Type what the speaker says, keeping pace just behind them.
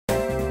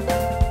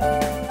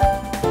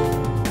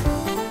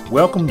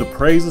Welcome to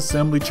Praise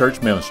Assembly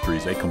Church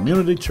Ministries, a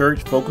community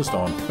church focused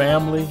on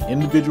family,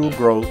 individual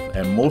growth,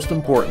 and most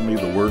importantly,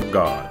 the Word of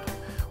God.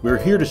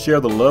 We're here to share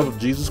the love of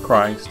Jesus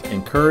Christ,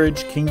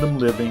 encourage kingdom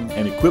living,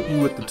 and equip you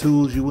with the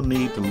tools you will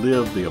need to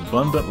live the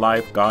abundant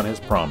life God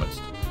has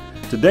promised.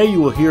 Today you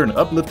will hear an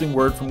uplifting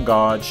word from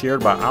God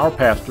shared by our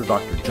pastor,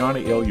 Dr.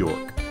 Johnny L.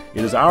 York.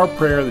 It is our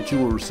prayer that you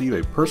will receive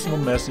a personal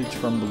message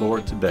from the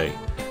Lord today.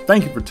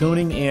 Thank you for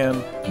tuning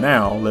in.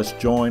 Now let's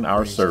join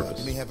our service.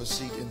 Let me have a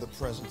seat in the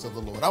presence of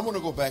the Lord. I want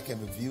to go back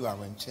and review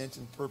our intent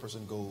and purpose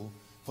and goal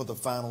for the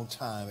final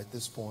time at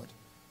this point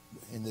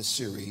in this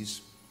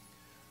series.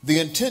 The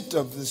intent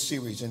of this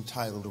series,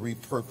 entitled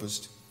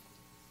Repurposed,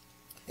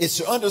 is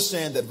to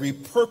understand that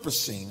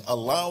repurposing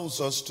allows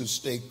us to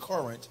stay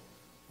current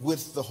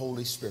with the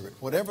Holy Spirit.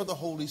 Whatever the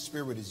Holy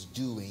Spirit is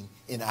doing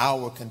in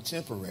our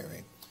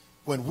contemporary,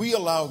 when we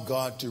allow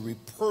God to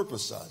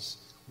repurpose us,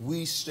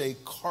 we stay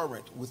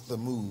current with the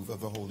move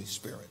of the Holy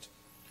Spirit.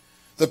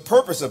 The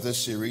purpose of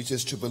this series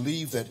is to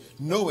believe that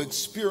no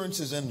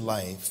experiences in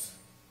life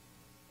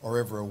are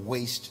ever a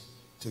waste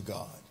to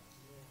God.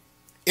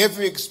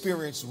 Every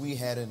experience we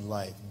had in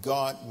life,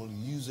 God will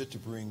use it to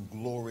bring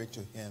glory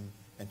to Him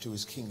and to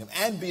His kingdom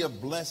and be a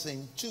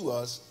blessing to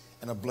us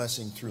and a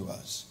blessing through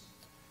us.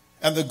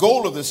 And the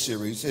goal of this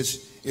series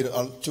is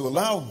to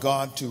allow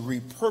God to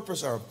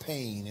repurpose our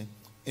pain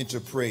into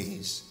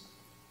praise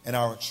and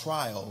our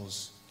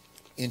trials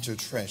into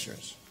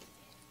treasures.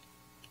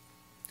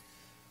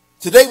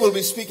 Today we'll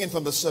be speaking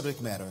from the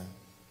subject matter,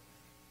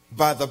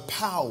 by the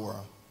power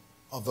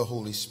of the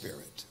Holy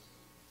Spirit.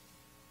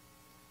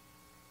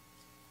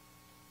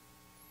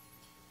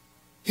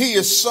 He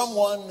is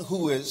someone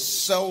who is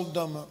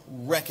seldom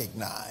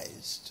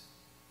recognized,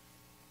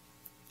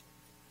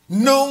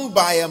 known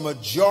by a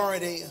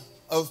majority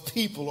of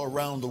people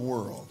around the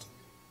world.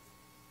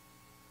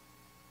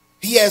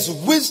 He has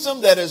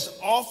wisdom that is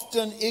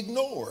often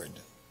ignored,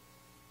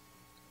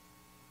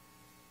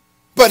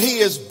 but he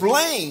is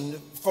blamed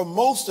for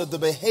most of the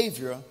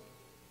behavior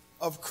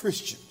of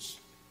Christians.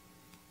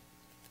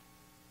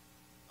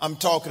 I'm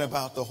talking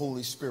about the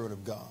Holy Spirit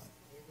of God.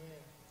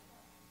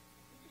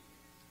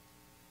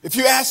 If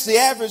you ask the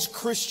average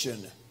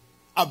Christian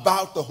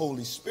about the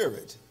Holy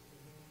Spirit,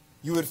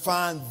 you would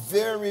find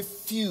very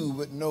few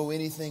would know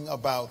anything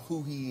about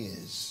who he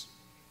is.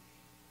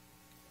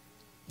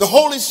 The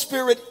Holy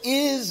Spirit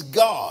is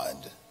God,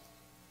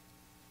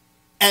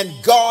 and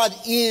God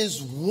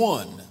is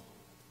one.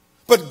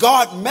 But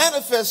God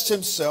manifests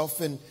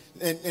himself in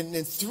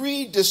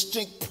three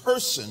distinct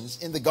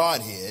persons in the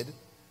Godhead: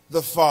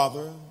 the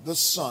Father, the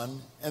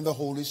Son, and the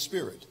Holy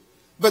Spirit.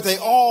 But they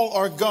all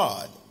are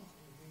God.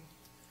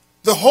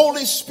 The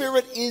Holy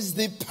Spirit is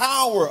the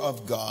power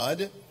of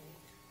God,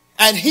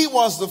 and he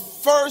was the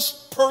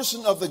first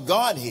person of the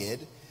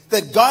Godhead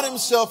that got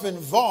himself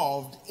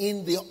involved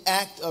in the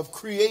act of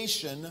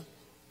creation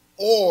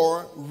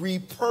or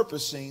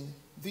repurposing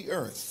the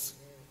earth.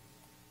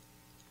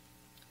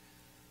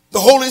 The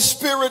Holy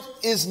Spirit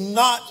is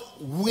not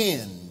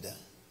wind.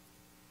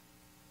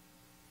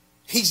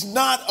 He's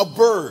not a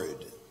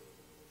bird.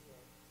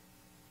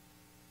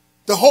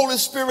 The Holy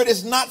Spirit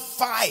is not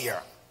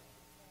fire.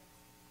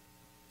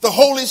 The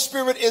Holy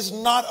Spirit is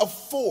not a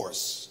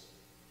force.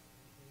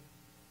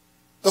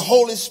 The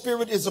Holy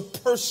Spirit is a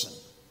person.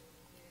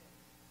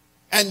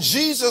 And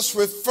Jesus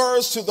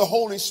refers to the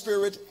Holy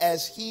Spirit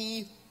as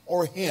he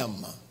or him.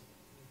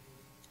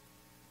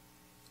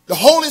 The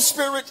Holy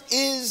Spirit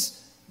is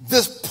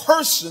this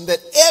person that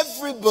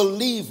every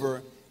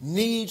believer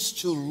needs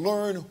to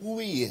learn who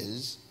he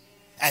is,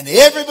 and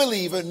every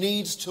believer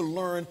needs to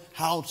learn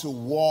how to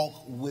walk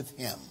with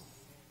him.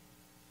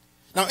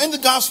 Now, in the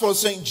Gospel of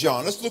St.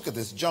 John, let's look at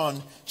this.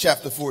 John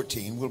chapter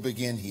 14, we'll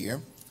begin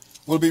here.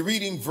 We'll be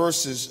reading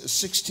verses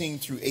 16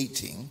 through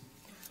 18.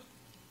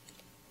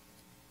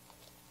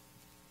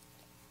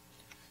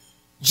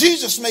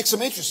 Jesus makes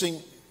some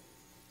interesting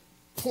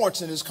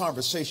points in his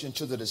conversation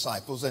to the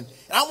disciples. And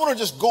I want to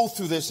just go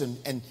through this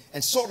and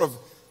sort of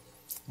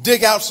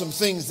dig out some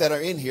things that are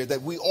in here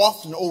that we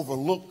often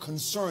overlook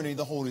concerning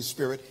the Holy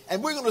Spirit.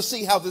 And we're going to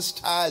see how this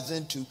ties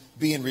into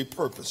being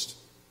repurposed.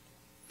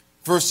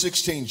 Verse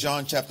 16,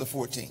 John chapter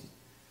 14.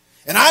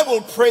 And I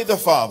will pray the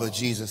Father,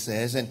 Jesus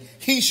says, and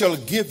he shall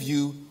give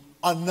you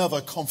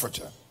another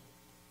comforter,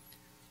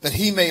 that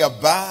he may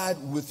abide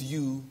with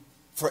you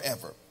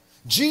forever.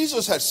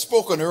 Jesus had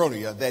spoken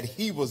earlier that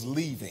he was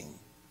leaving.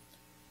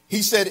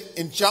 He said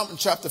in John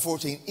chapter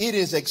 14, it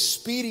is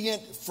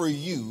expedient for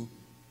you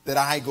that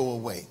I go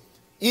away.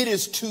 It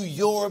is to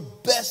your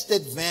best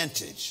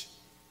advantage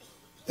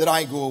that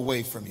I go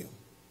away from you.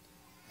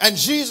 And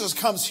Jesus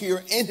comes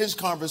here in his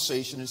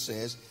conversation and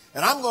says,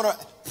 and I'm going to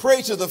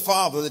pray to the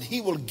Father that he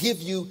will give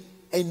you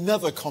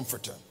another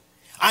comforter.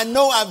 I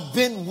know I've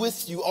been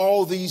with you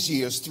all these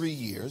years, 3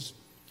 years,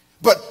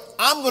 but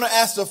I'm going to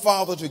ask the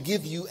Father to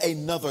give you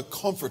another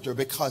comforter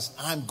because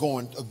I'm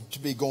going to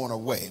be going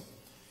away.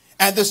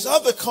 And this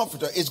other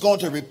comforter is going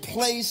to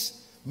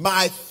replace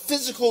my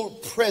physical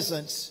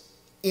presence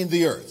in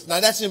the earth. Now,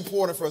 that's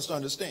important for us to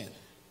understand.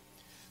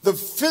 The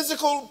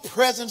physical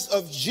presence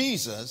of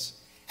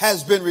Jesus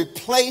has been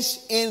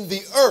replaced in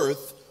the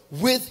earth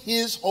with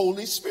his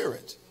Holy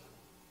Spirit.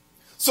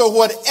 So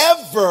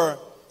whatever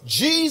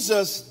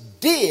Jesus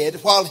did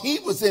while he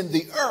was in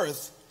the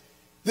earth,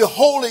 the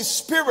Holy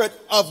Spirit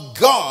of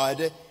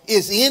God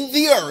is in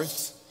the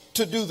earth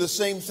to do the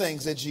same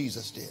things that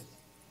Jesus did.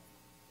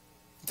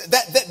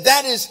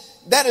 That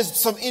is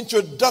some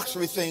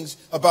introductory things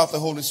about the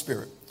Holy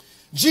Spirit.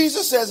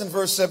 Jesus says in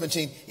verse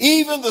 17,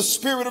 even the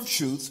Spirit of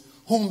truth,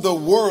 whom the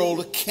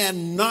world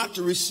cannot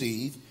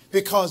receive,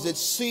 because it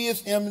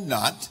seeth him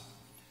not,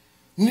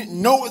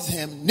 knoweth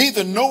him,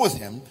 neither knoweth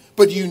him,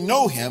 but you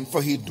know him,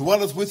 for he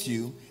dwelleth with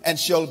you and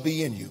shall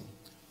be in you.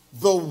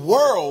 The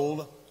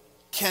world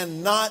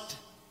cannot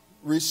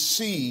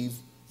receive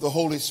the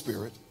Holy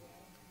Spirit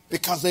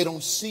because they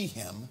don't see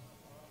him.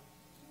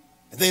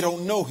 They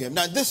don't know him.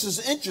 Now, this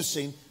is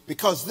interesting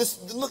because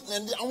look,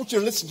 I want you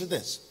to listen to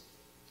this.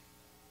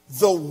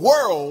 The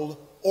world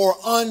or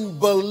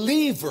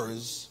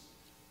unbelievers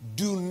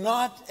do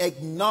not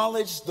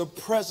acknowledge the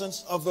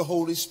presence of the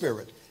Holy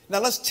Spirit. Now,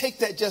 let's take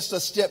that just a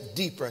step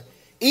deeper.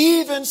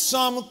 Even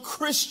some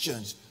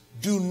Christians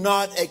do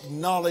not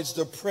acknowledge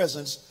the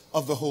presence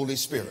of the Holy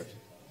Spirit.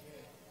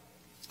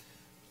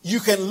 You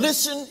can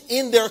listen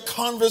in their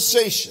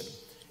conversation.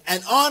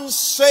 An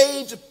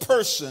unsaved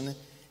person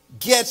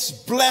gets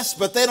blessed,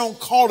 but they don't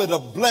call it a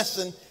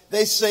blessing.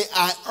 They say,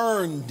 I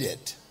earned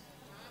it.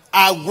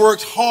 I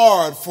worked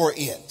hard for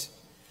it.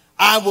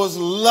 I was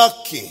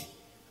lucky.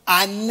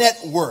 I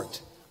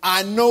networked.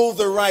 I know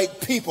the right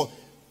people.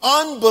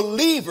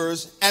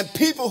 Unbelievers and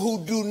people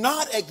who do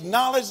not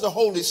acknowledge the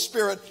Holy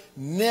Spirit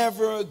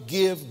never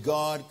give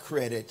God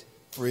credit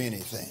for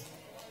anything.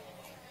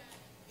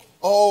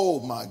 Oh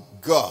my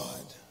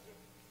God.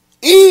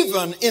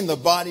 Even in the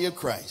body of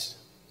Christ,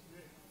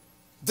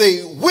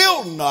 they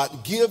will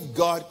not give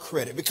God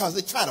credit because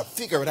they try to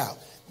figure it out.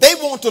 They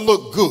want to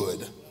look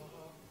good.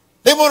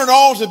 They want it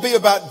all to be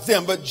about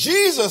them. But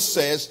Jesus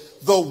says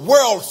the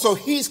world, so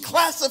he's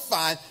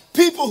classifying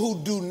people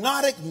who do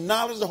not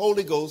acknowledge the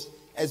Holy Ghost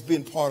as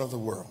being part of the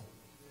world.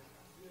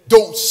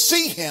 Don't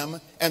see him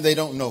and they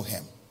don't know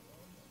him.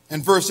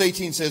 And verse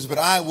 18 says, but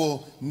I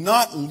will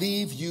not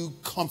leave you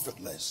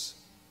comfortless.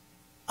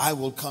 I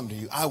will come to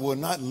you. I will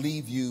not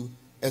leave you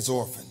as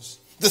orphans.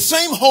 The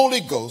same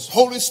Holy Ghost,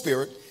 Holy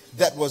Spirit,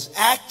 that was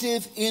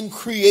active in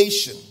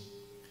creation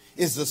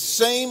is the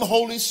same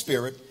Holy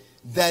Spirit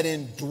that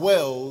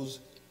indwells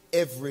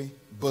every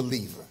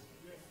believer.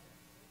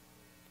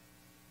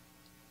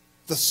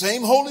 The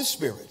same Holy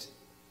Spirit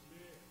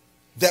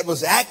that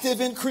was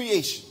active in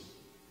creation,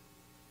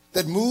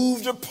 that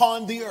moved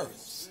upon the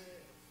earth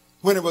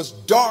when it was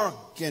dark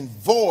and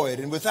void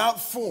and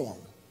without form,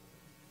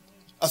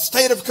 a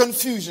state of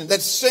confusion.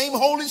 That same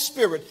Holy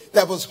Spirit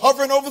that was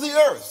hovering over the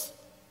earth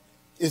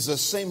is the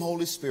same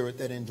Holy Spirit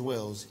that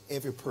indwells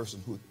every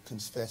person who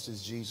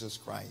confesses Jesus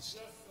Christ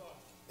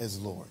as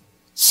Lord.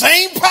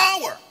 Same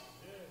power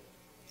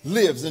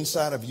lives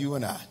inside of you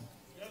and I.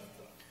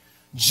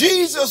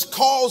 Jesus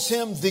calls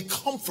him the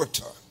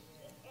Comforter,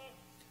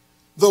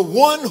 the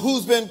one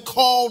who's been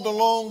called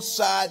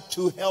alongside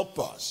to help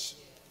us.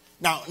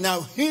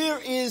 Now here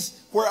is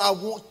where I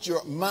want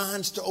your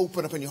minds to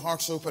open up and your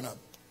hearts to open up.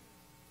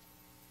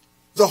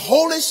 The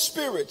Holy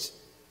Spirit's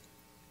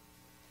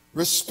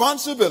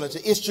responsibility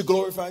is to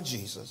glorify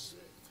Jesus.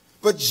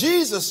 But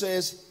Jesus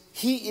says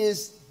he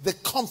is the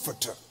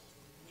Comforter.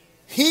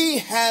 He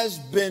has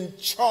been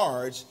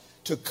charged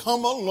to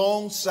come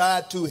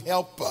alongside to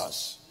help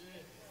us.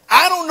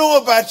 I don't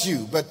know about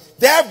you, but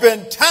there have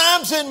been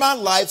times in my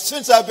life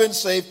since I've been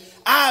saved,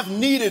 I've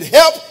needed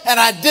help and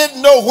I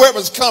didn't know where it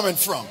was coming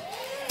from.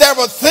 There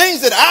were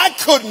things that I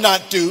could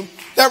not do.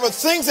 There were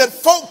things that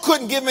folk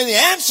couldn't give me the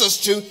answers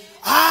to.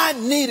 I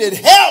needed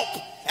help.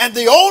 And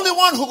the only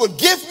one who would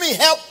give me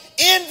help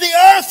in the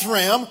earth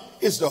realm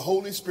is the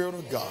Holy Spirit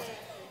of God.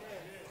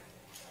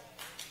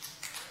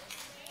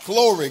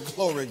 Glory,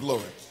 glory,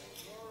 glory.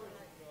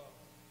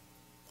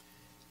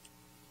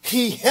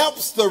 He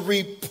helps to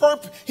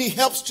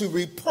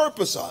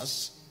repurpose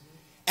us,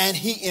 and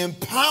he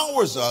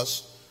empowers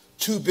us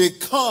to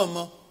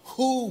become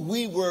who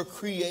we were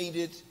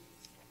created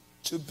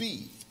to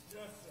be.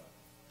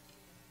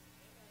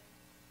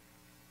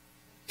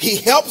 He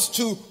helps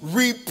to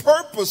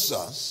repurpose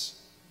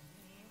us,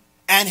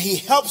 and he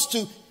helps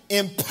to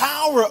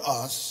empower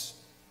us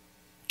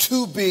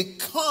to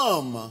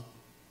become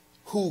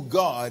who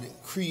God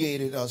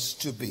created us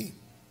to be.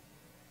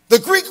 The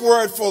Greek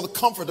word for the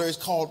comforter is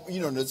called,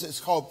 it's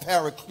called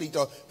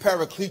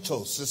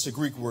parakletos. It's the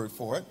Greek word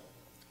for it.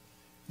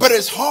 But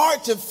it's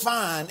hard to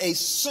find a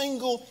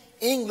single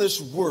English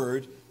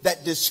word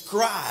that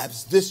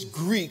describes this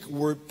Greek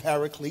word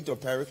paraklete or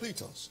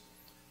parakletos.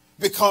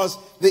 Because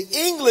the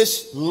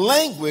English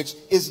language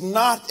is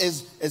not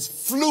as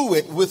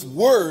fluid with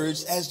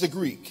words as the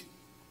Greek.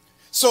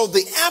 So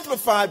the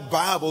Amplified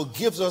Bible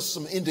gives us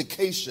some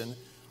indication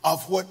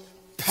of what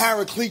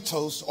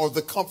Parakletos or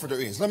the Comforter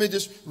is. Let me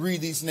just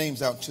read these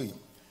names out to you.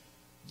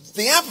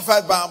 The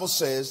Amplified Bible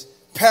says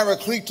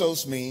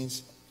Parakletos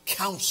means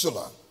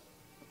Counselor.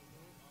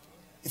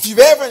 If you've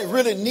ever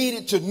really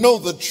needed to know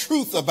the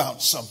truth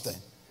about something,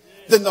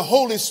 then the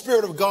Holy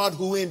Spirit of God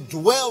who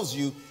indwells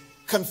you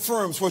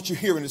confirms what you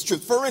hear in His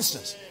truth. For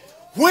instance,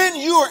 when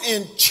you're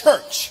in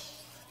church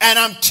and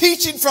I'm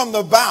teaching from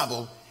the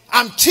Bible,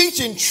 I'm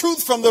teaching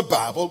truth from the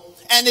Bible,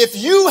 and if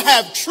you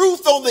have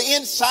truth on the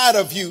inside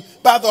of you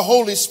by the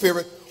Holy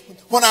Spirit,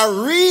 when I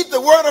read the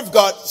Word of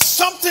God,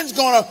 something's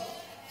going to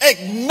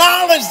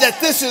acknowledge that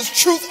this is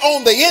truth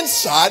on the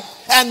inside.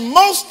 And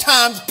most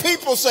times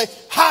people say,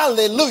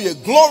 hallelujah,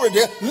 glory to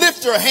God,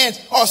 lift their hands,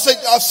 or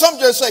some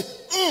just say,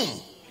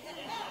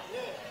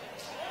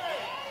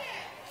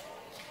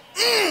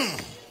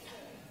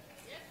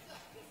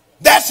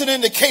 That's an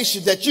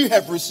indication that you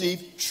have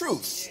received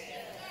truth.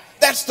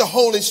 That's the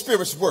Holy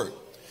Spirit's word.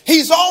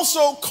 He's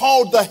also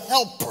called the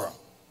helper,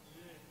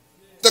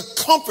 the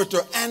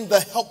comforter and the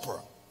helper,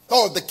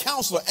 or the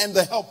counselor and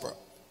the helper.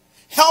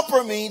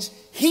 Helper means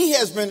he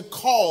has been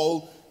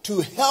called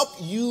to help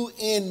you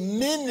in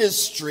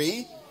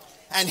ministry,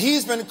 and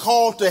he's been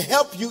called to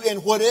help you in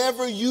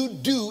whatever you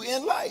do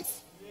in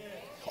life.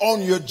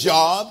 On your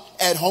job,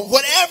 at home,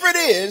 whatever it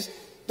is,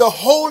 the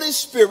Holy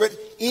Spirit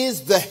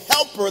is the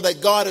helper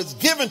that God has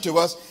given to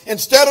us.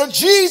 Instead of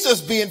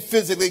Jesus being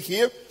physically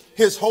here,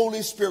 His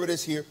Holy Spirit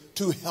is here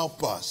to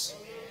help us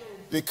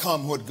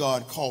become what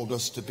God called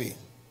us to be.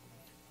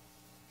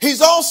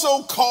 He's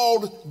also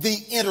called the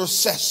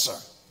intercessor.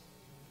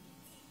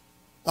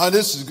 Now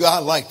this is, I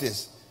like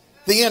this.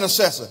 The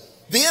intercessor.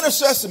 The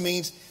intercessor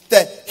means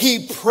that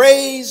he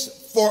prays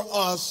for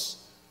us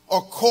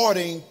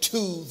according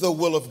to the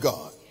will of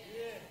God.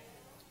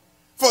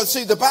 For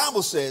see, the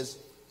Bible says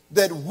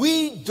that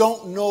we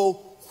don't know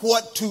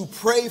what to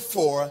pray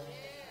for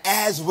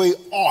as we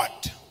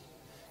ought.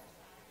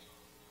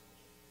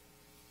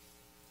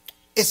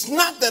 It's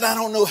not that I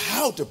don't know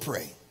how to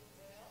pray.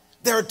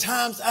 There are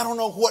times I don't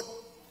know what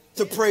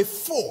to pray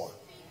for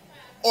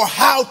or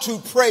how to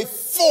pray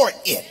for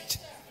it,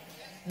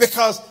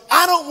 because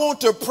I don't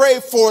want to pray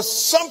for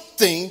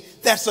something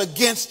that's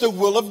against the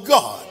will of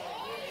God.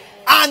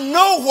 I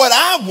know what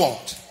I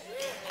want,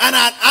 and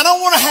I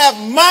don't want to have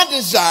my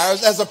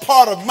desires as a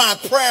part of my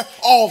prayer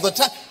all the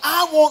time.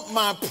 I want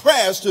my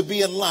prayers to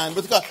be in line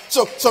with God.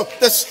 So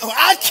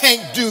I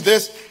can't do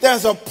this.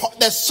 There's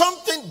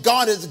something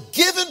God has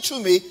given to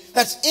me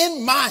that's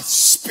in my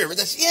spirit,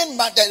 that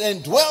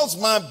indwells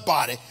my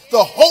body,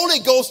 the Holy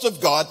Ghost of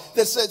God,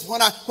 that says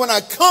when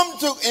I come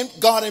to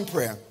God in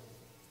prayer,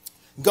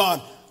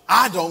 God,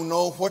 I don't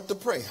know what to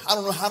pray. I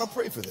don't know how to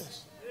pray for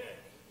this.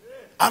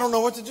 I don't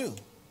know what to do.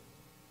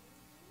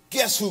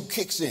 Guess who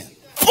kicks in?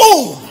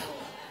 Boom!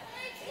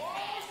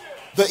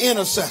 The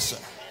intercessor.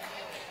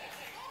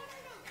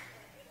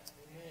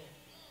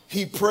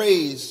 He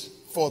prays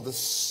for the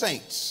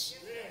saints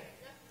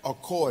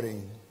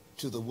according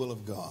to the will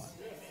of God.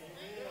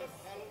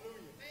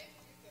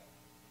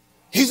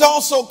 He's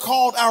also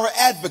called our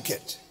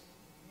advocate,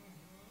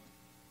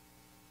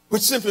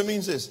 which simply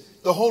means this: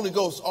 the Holy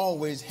Ghost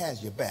always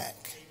has your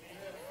back.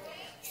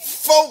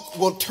 Folk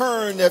will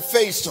turn their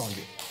face on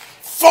you.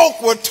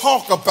 Folk will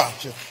talk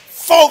about you.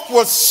 Folk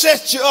will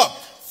set you up.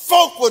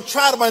 Folk will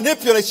try to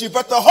manipulate you,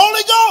 but the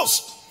Holy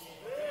Ghost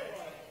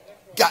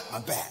got my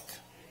back.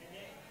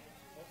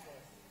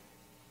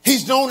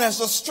 He's known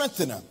as a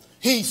strengthener.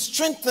 He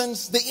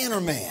strengthens the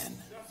inner man,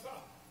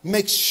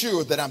 makes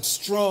sure that I'm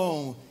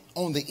strong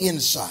on the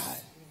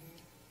inside.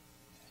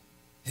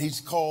 He's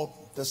called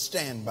the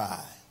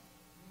standby.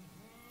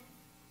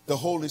 The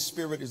Holy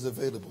Spirit is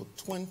available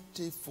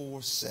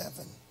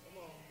 24/7.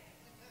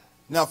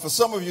 Now, for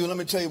some of you, let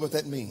me tell you what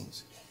that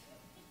means.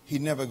 He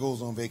never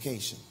goes on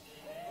vacation.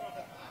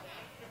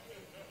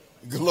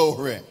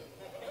 Glory.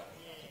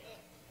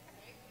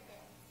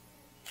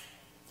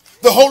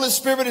 The Holy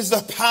Spirit is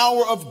the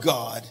power of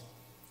God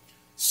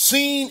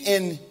seen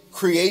in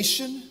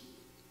creation.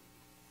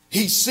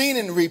 He's seen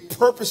in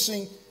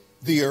repurposing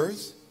the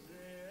earth.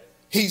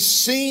 He's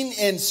seen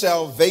in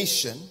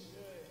salvation.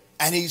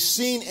 And he's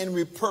seen in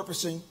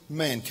repurposing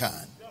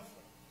mankind.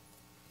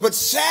 But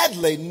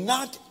sadly,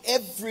 not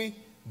every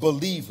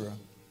believer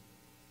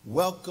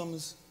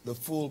welcomes the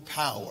full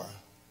power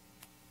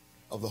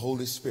of the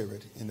Holy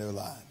Spirit in their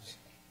lives.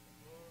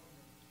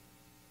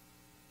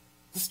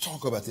 Let's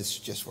talk about this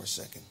just for a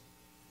second.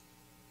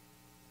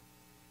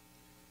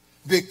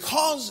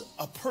 Because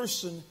a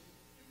person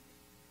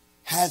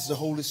has the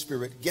Holy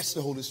Spirit, gets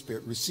the Holy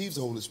Spirit, receives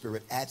the Holy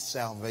Spirit at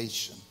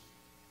salvation,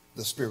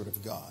 the Spirit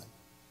of God,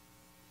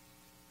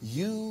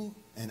 you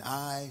and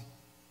I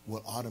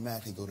will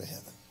automatically go to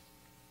heaven.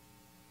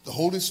 The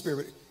Holy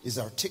Spirit is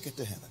our ticket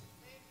to heaven.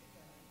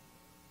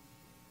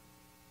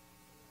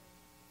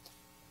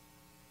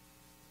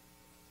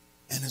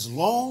 And as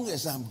long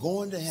as I'm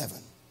going to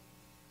heaven,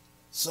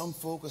 some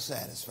folk are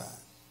satisfied.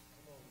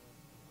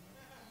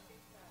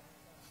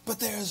 But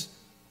there's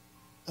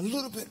a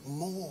little bit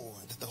more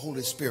that the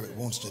Holy Spirit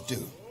wants to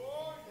do.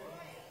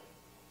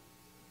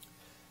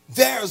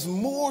 There's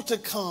more to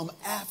come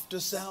after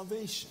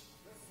salvation.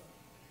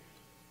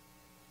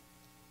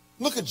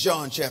 Look at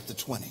John chapter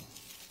 20.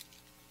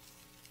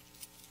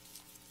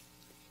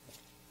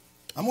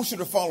 I want you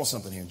to follow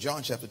something here.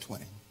 John chapter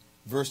 20,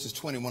 verses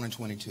 21 and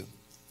 22.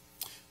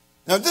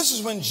 Now, this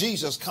is when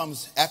Jesus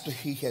comes after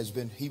he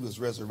was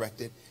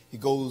resurrected.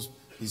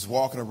 He's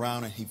walking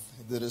around, and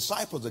the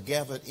disciples are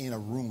gathered in a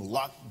room,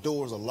 locked,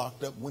 doors are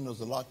locked up,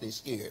 windows are locked, they're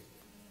scared.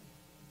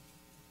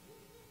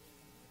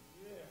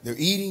 They're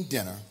eating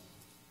dinner.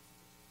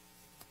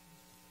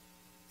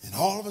 And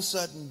all of a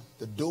sudden,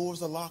 the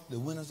doors are locked, the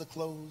windows are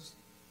closed.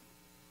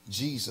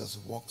 Jesus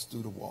walks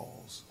through the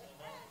walls.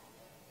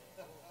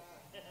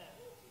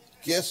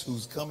 Guess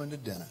who's coming to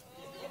dinner?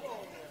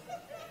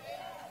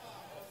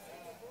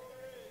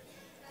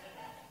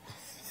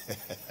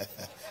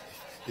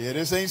 Yeah,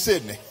 this ain't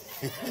Sydney.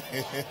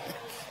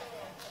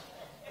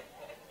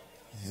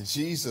 And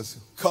Jesus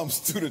comes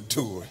through the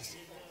doors.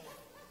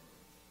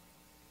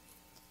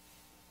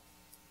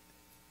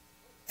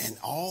 And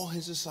all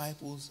his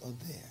disciples are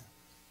there.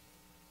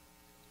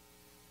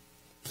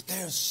 But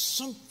there's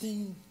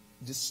something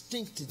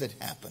distinctive that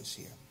happens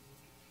here.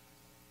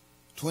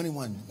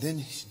 21, then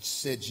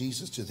said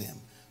Jesus to them,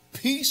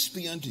 peace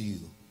be unto you.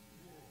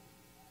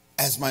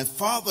 As my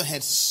Father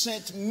had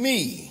sent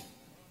me,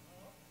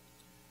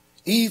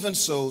 even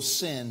so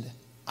send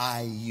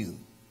I you.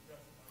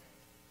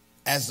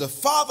 As the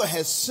Father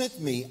has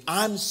sent me,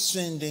 I'm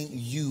sending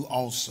you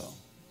also.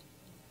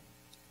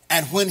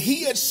 And when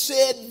he had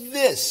said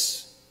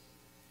this,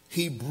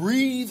 he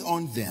breathed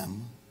on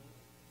them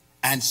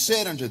and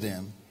said unto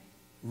them,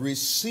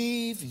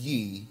 receive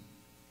ye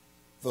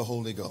the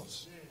Holy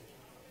Ghost.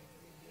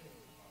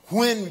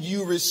 When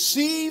you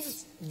receive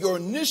your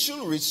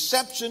initial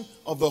reception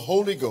of the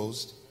Holy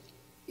Ghost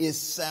is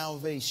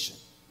salvation.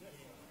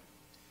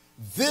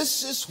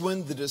 This is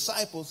when the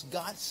disciples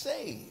got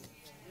saved.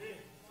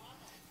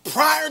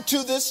 Prior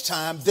to this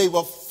time, they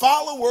were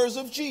followers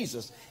of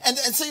Jesus. And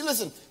see,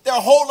 listen, there are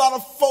a whole lot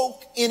of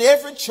folk in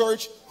every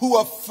church who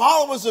are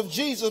followers of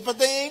Jesus, but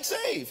they ain't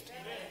saved.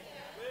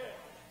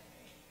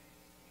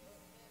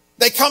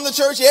 They come to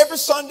church every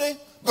Sunday,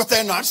 but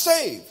they're not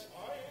saved.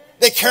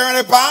 They carry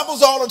their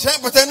Bibles all the time,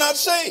 but they're not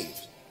saved.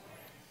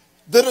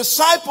 The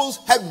disciples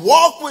had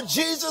walked with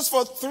Jesus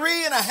for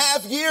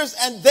 3.5 years,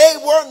 and they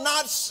were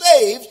not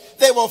saved.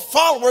 They were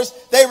followers.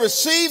 They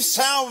received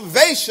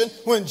salvation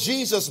when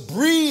Jesus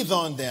breathed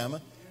on them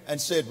and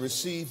said,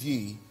 receive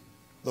ye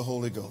the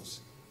Holy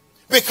Ghost.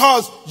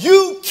 Because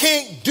you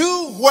can't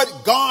do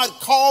what God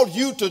called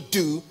you to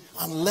do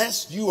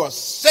unless you are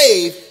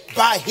saved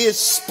by his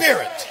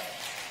Spirit.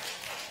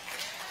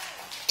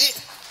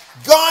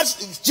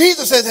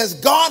 Jesus says, as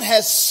God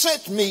has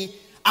sent me,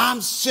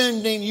 I'm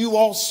sending you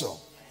also.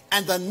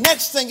 And the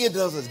next thing it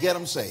does is get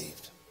them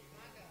saved.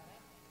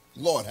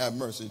 Lord have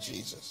mercy,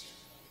 Jesus.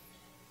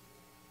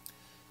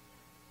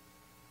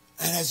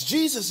 And as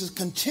Jesus is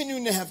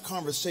continuing to have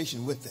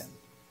conversation with them,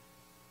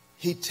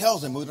 he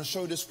tells them, we're going to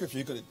show you this scripture.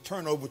 You're going to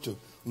turn over to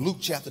Luke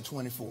chapter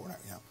 24 right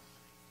now.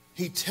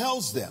 He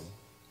tells them,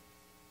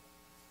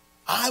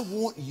 I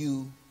want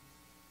you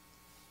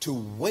to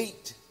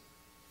wait.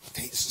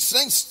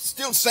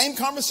 Still same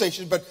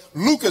conversation, but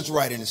Luke is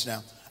writing this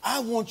now. I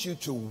want you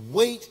to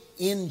wait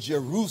in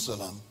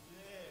Jerusalem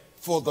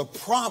for the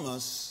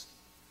promise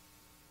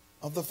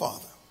of the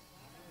Father.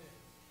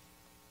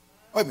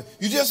 Wait a minute,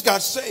 you just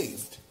got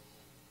saved.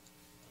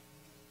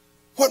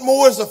 What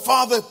more is the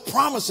Father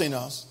promising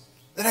us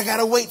that I got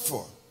to wait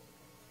for?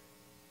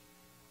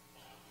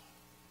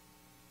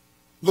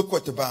 Look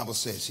what the Bible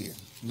says here,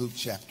 Luke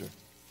chapter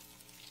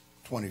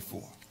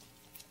 24.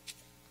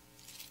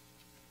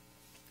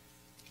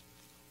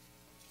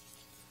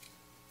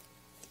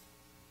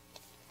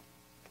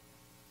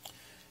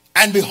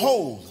 And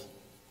behold,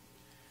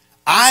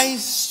 I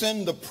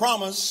send the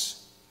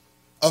promise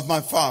of my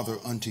Father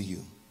unto you.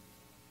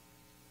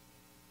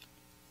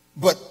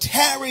 But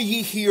tarry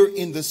ye here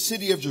in the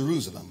city of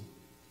Jerusalem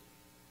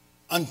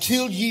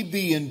until ye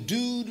be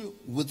endued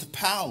with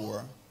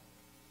power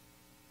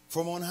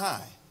from on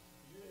high.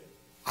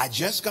 I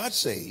just got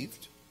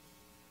saved.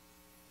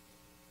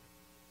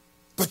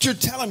 But you're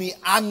telling me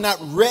I'm not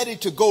ready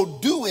to go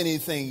do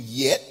anything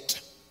yet,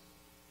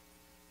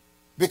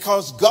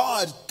 because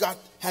God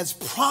has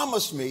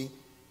promised me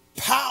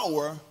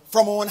power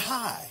from on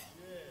high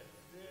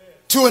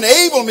to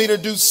enable me to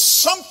do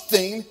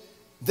something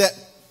that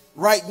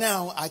right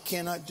now I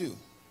cannot do.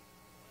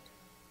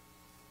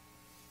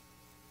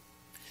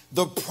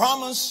 The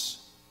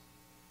promise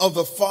of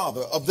the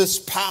Father of this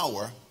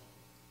power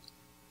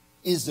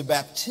is the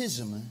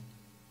baptism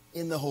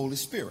in the Holy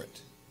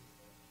Spirit.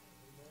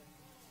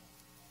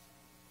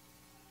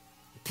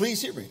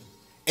 Please hear me.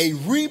 A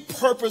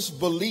repurposed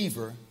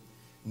believer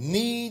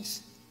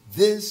needs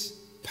this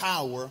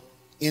power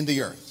in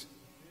the earth.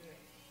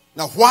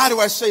 Now, why do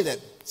I say that?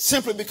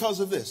 Simply because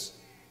of this.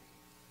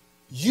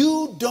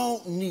 You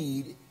don't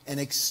need an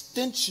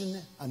extension,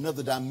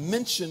 another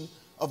dimension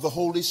of the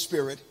Holy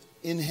Spirit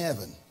in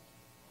heaven.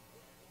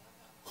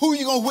 Who are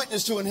you going to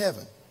witness to in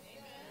heaven?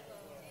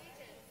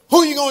 Who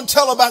are you going to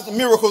tell about the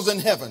miracles in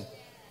heaven?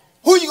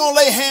 Who are you going to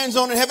lay hands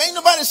on in heaven? Ain't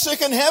nobody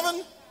sick in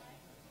heaven.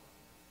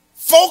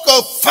 Folk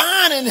are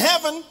fine in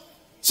heaven.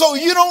 So So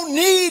you don't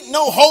need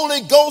no Holy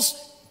Ghost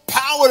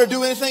power to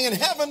do anything in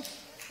heaven.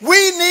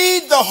 We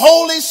need the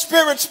Holy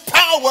Spirit's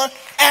power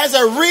as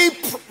a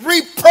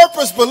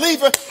repurposed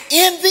believer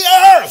in the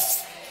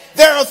earth.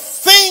 There are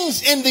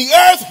things in the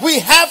earth we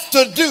have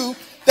to do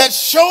that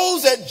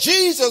shows that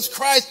Jesus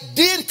Christ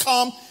did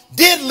come,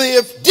 did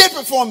live, did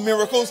perform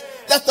miracles,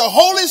 that the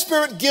Holy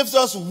Spirit gives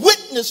us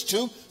witness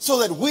to so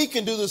that we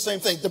can do the same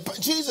thing.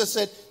 Jesus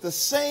said, the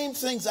same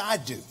things I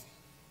do,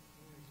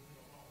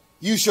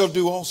 you shall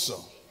do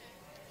also.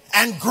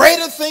 And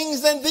greater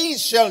things than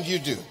these shall you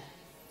do.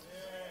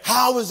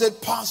 How is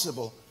it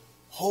possible?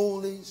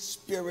 Holy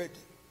Spirit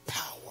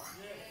power.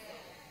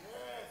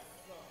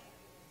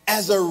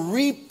 As a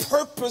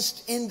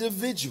repurposed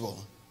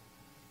individual,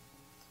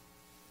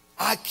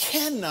 I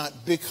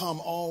cannot become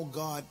all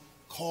God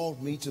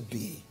called me to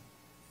be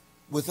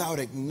without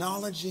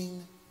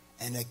acknowledging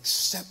and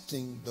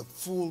accepting the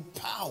full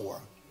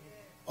power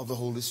of the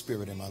Holy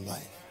Spirit in my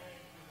life.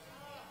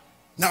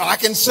 Now, I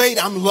can say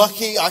I'm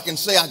lucky. I can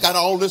say I got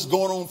all this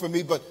going on for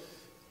me. But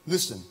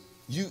listen,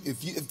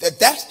 if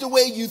that's the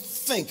way you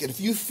think, and if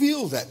you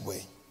feel that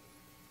way,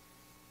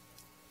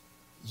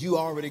 you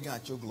already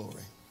got your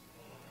glory.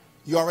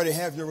 You already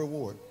have your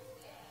reward.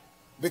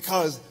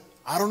 Because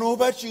I don't know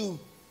about you,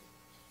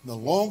 the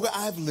longer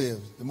I've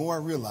lived, the more I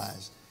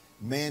realize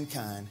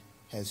mankind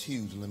has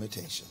huge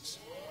limitations.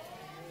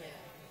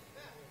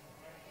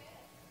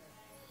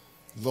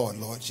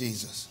 Lord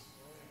Jesus.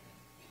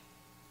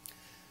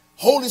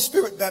 Holy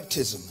Spirit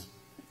baptism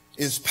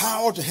is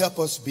power to help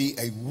us be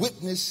a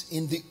witness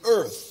in the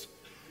earth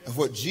of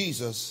what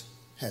Jesus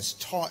has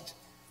taught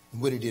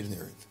and what he did in the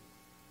earth.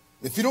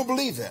 If you don't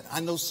believe that,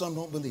 I know some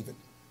don't believe it.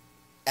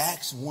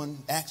 Acts 1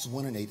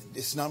 and 8.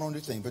 It's not on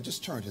the thing, but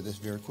just turn to this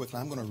very quickly.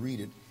 I'm going to read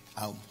it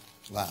out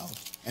loud.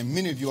 And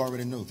many of you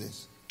already know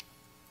this.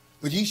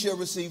 But ye shall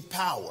receive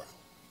power.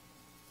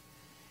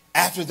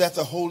 After that,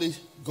 the Holy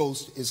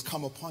Ghost is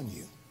come upon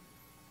you.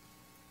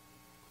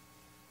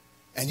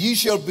 And ye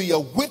shall be a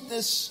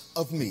witness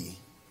of me,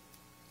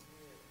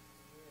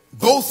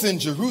 both in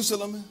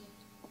Jerusalem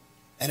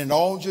and in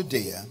all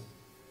Judea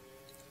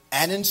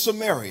and in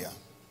Samaria.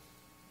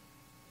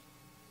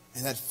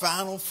 And that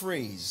final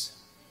phrase,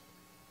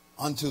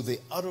 unto the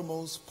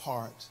uttermost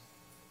part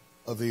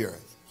of the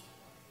earth.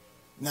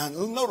 Now,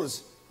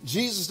 notice,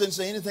 Jesus didn't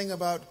say anything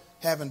about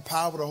having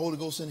power of the Holy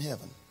Ghost in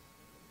heaven.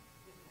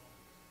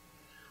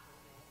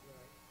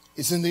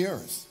 It's in the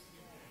earth.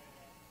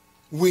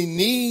 We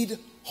need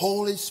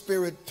Holy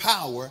Spirit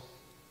power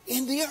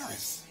in the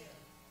earth.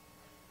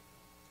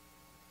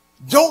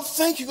 Don't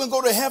think you can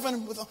go to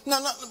heaven with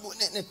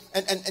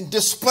and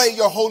display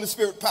your Holy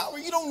Spirit power.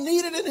 You don't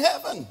need it in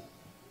heaven.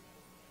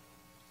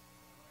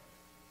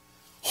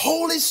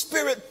 Holy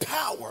Spirit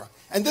power.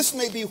 And this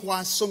may be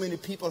why so many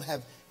people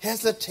have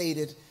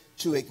hesitated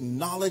to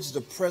acknowledge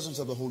the presence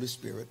of the Holy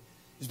Spirit,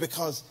 is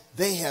because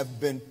they have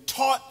been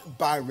taught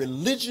by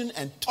religion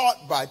and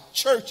taught by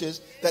churches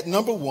that,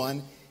 number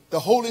one, the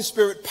Holy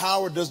Spirit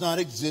power does not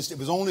exist. It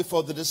was only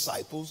for the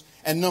disciples.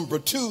 And number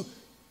two,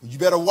 you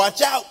better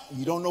watch out.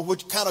 You don't know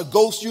what kind of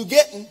ghost you're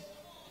getting.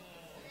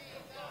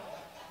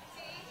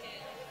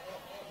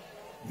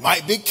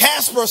 Might be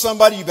Casper or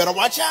somebody. You better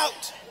watch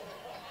out.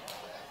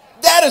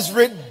 That is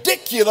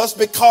ridiculous,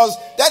 because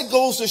that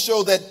goes to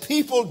show that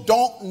people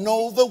don't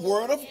know the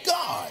Word of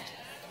God.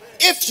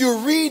 If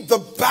you read the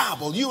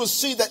Bible, you will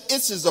see that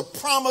this is a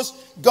promise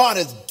God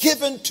has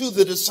given to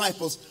the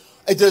disciples.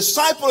 A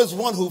disciple is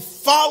one who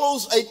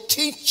follows a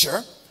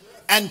teacher,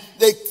 and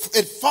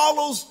it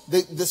follows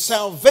the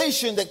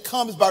salvation that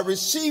comes by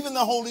receiving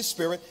the Holy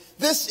Spirit.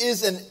 This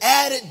is an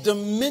added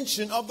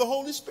dimension of the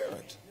Holy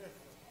Spirit.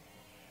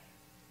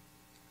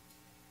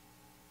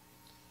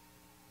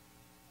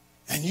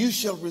 And you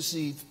shall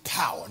receive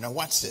power. Now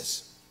watch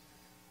this.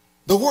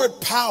 The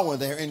word power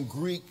there in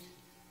Greek,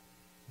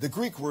 the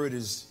Greek word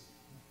is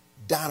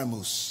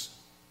dynamos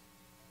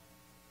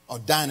or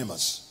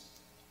dynamis.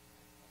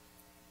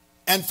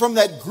 And from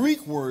that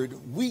Greek word,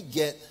 we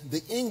get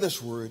the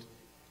English word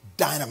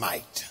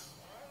dynamite.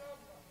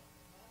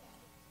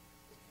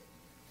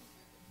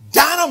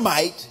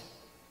 Dynamite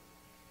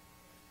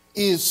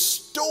is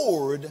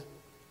stored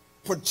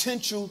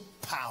potential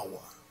power.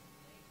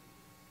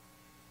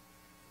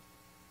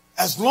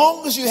 As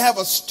long as you have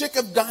a stick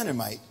of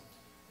dynamite,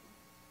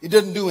 it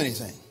doesn't do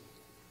anything.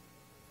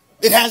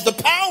 It has the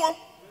power.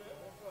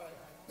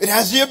 It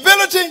has the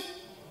ability,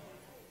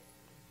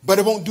 but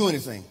it won't do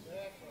anything.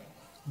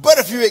 But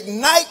if you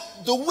ignite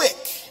the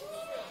wick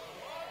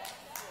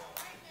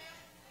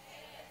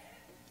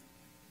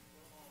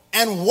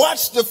and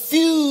watch the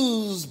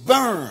fuse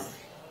burn,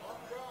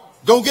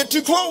 don't get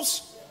too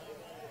close.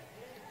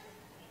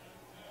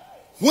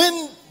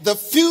 When the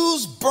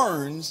fuse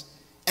burns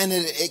and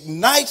it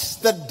ignites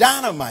the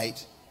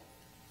dynamite,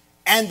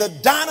 and the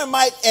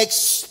dynamite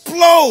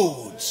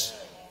explodes,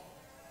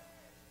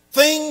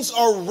 things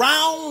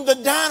around the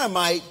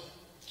dynamite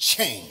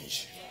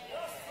change.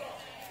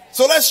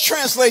 So let's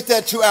translate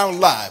that to our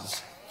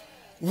lives.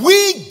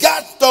 We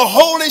got the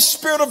Holy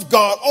Spirit of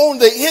God on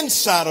the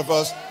inside of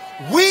us.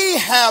 we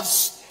have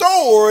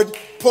stored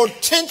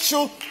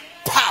potential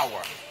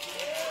power.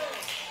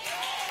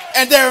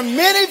 And there are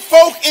many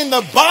folk in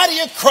the body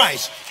of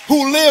Christ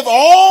who live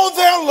all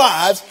their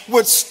lives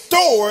with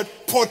stored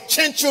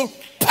potential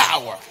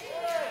power.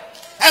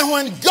 And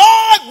when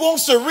God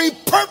wants to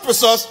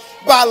repurpose us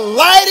by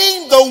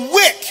lighting the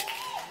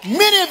wick,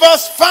 many of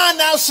us find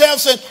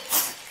ourselves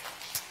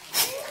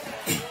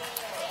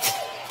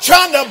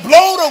trying to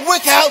blow the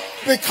wick out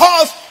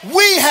because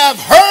we have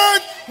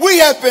heard, we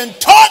have been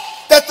taught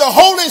that the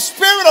Holy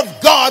Spirit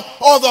of God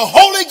or the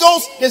Holy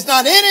Ghost is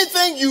not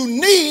anything you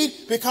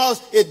need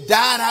because it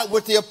died out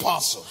with the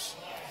apostles.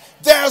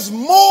 There's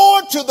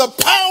more to the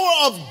power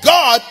of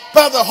God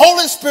by the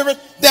Holy Spirit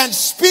than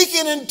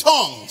speaking in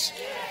tongues.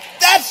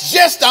 That's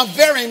just a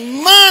very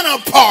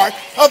minor part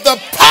of the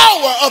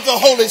power of the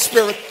Holy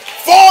Spirit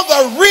for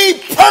the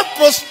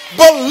repurposed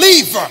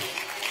believer.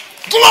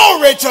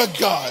 Glory to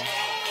God.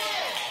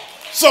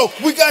 So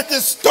we got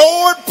this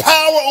stored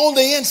power on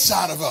the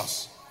inside of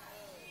us.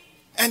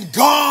 And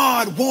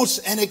God wants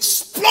an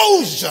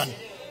explosion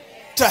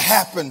to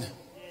happen,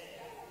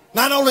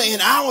 not only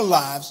in our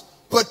lives,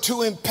 but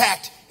to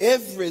impact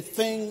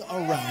everything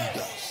around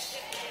us.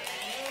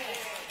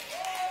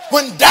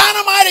 When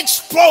dynamite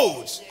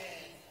explodes,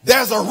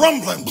 there's a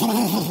rumbling.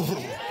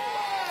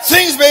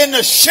 Things begin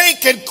to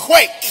shake and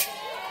quake.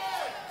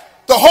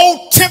 The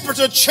whole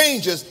temperature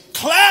changes.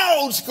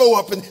 Clouds go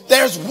up and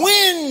there's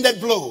wind that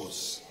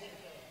blows.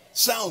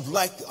 Sounds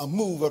like a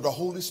move of the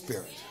Holy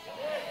Spirit.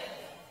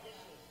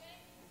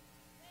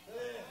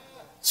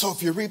 So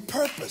if you're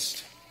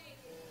repurposed,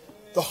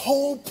 the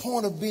whole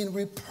point of being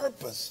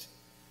repurposed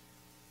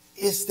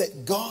is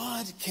that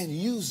God can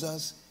use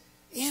us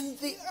in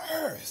the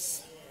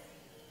earth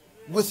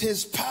with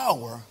his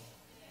power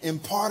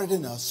imparted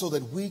in us so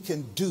that we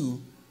can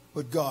do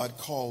what God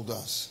called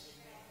us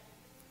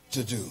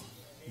to do.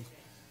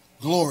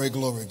 Glory,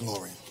 glory,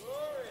 glory.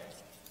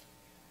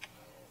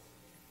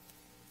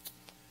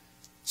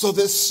 So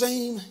this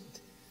same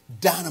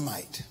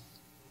dynamite,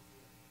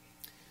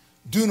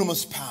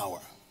 dunamis power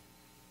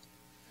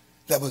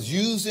that was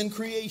used in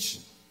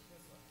creation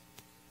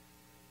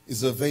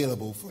is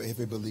available for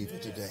every believer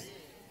today.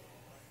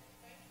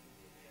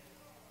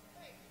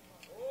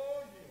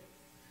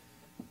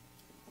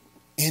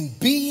 In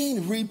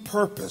being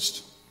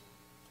repurposed,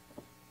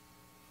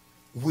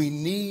 we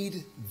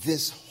need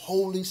this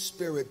Holy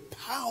Spirit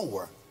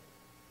power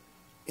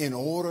in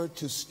order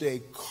to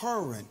stay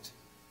current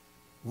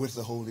with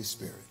the Holy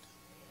Spirit.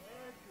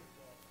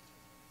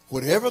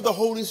 Whatever the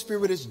Holy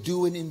Spirit is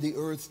doing in the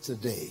earth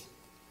today,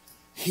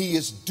 he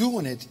is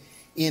doing it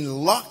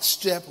in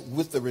lockstep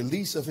with the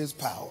release of his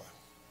power.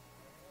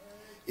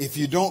 If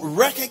you don't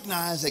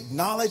recognize,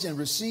 acknowledge, and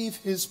receive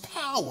his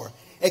power,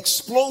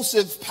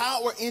 explosive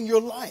power in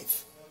your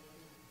life,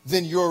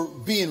 then your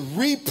being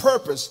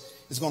repurposed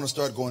is going to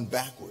start going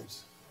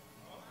backwards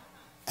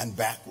and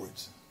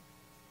backwards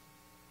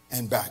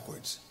and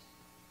backwards.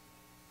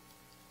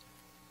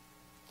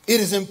 It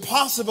is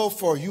impossible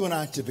for you and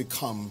I to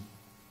become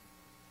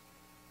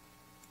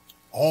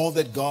all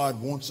that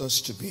God wants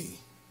us to be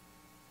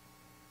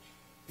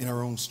in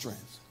our own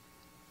strength.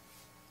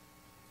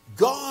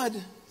 God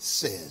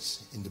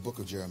says in the book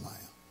of Jeremiah,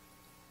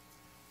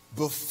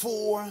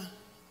 before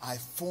I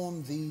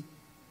formed thee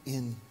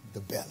in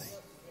the belly,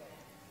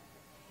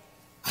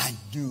 I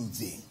knew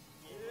thee.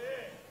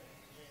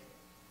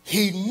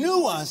 He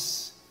knew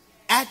us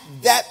at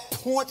that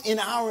point in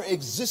our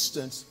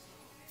existence,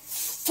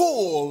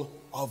 full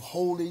of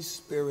Holy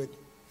Spirit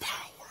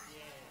power.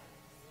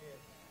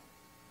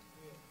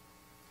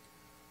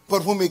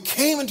 But when we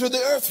came into the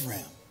earth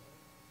realm,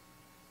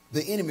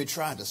 the enemy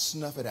tried to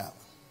snuff it out.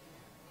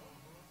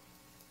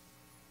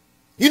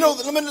 You know,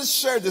 let me just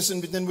share this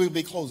and then we'll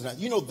be closing out.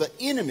 You know, the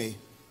enemy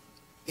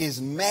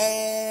is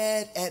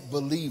mad at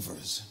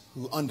believers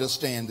who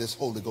understand this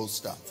Holy Ghost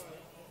stuff.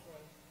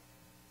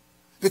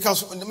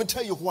 Because let me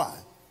tell you why.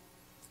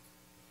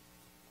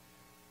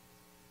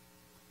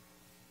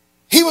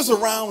 He was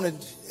around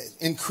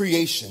in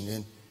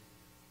creation,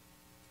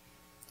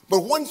 but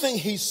one thing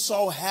he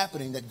saw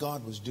happening that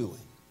God was doing,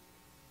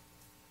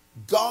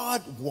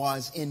 God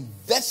was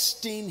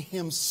investing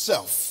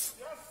himself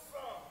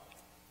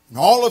and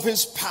all of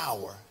his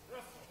power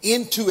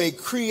into a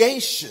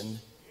creation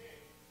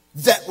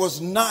that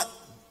was not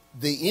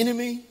the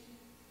enemy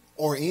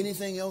or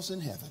anything else in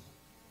heaven.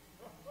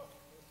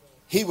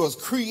 He was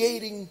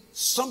creating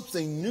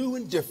something new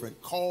and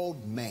different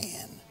called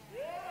man.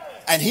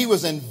 And he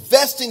was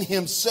investing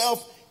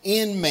himself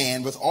in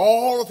man with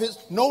all of his,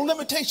 no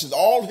limitations,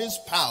 all his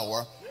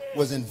power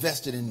was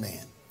invested in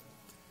man.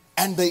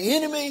 And the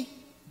enemy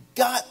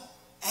got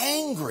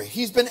angry.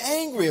 He's been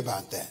angry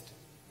about that.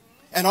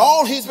 And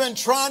all he's been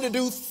trying to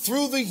do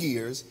through the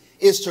years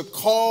is to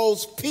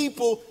cause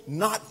people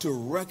not to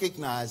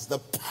recognize the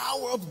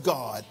power of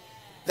God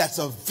that's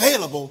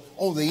available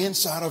on the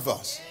inside of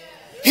us.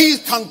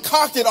 He's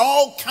concocted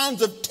all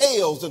kinds of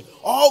tales and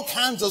all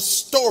kinds of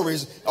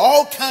stories,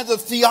 all kinds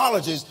of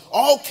theologies,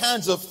 all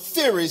kinds of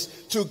theories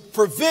to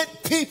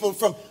prevent people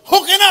from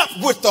hooking up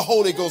with the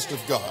Holy Ghost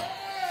of God.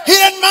 He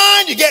doesn't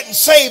mind you getting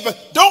saved,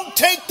 but don't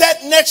take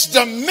that next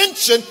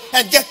dimension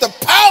and get the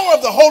power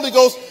of the Holy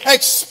Ghost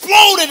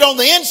exploded on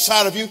the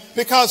inside of you,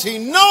 because he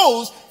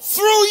knows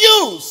through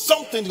you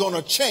something's going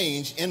to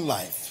change in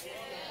life.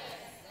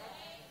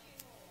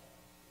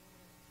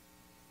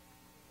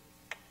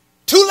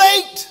 Too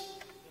late.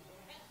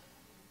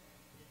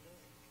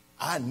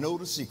 I know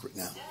the secret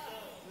now.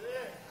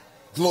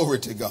 Glory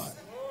to God.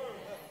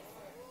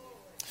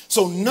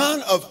 So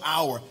none of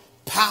our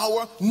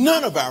power,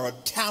 none of our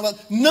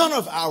talent, none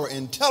of our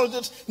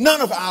intelligence,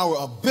 none of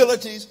our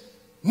abilities,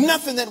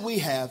 nothing that we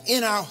have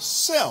in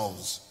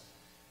ourselves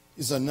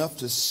is enough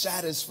to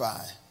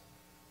satisfy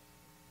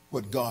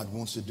what God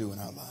wants to do in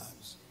our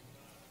lives.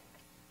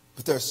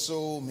 But there are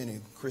so many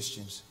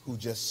Christians who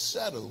just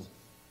settle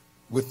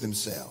with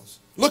themselves.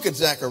 Look at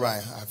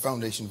Zechariah, our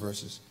foundation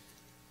verses.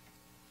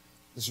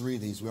 Let's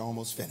read these. We're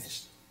almost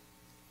finished.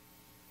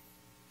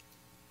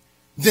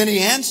 Then he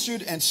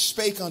answered and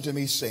spake unto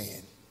me,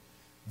 saying,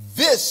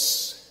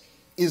 this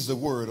is the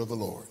word of the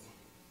Lord.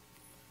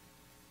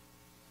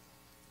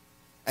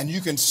 And you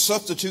can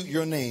substitute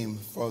your name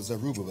for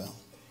Zerubbabel.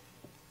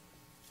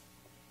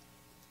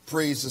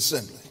 Praise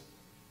assembly,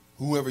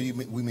 whoever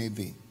we may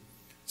be,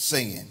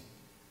 saying,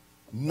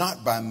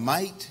 not by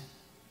might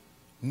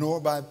nor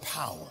by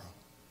power,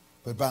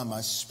 but by my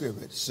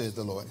spirit, says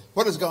the Lord.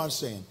 What is God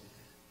saying?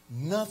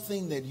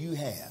 Nothing that you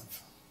have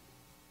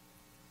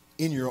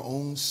in your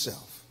own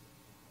self.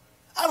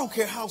 I don't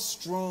care how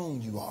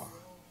strong you are.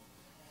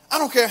 I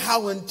don't care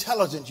how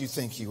intelligent you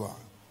think you are.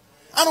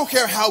 I don't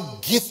care how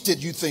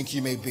gifted you think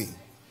you may be.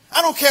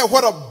 I don't care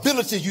what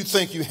ability you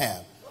think you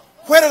have.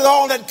 Where did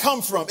all that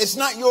come from? It's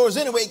not yours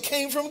anyway. It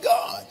came from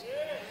God.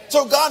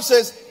 So God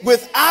says,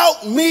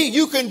 without me,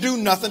 you can do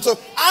nothing. So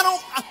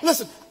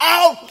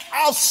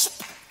I'll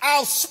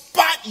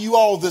spot you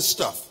all this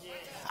stuff.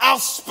 I'll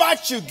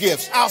spot your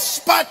gifts. I'll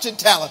spot your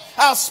talent.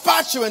 I'll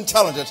spot your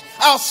intelligence.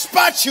 I'll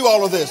spot you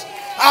all of this.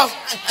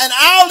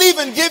 I'll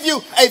even give you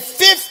a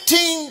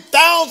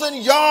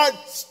 15,000-yard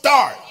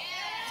start.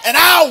 And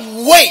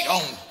I'll wait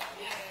on you.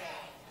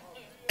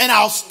 And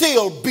I'll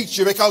still beat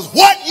you, because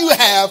what you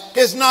have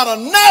is not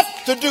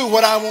enough to do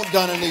what I want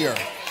done in the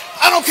earth.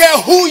 I don't care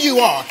who you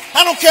are.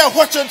 I don't care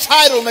what your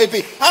title may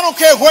be. I don't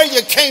care where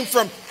you came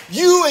from.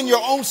 You and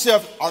your own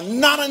self are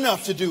not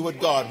enough to do what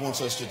God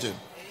wants us to do.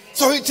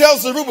 So he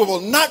tells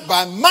Zerubbabel, not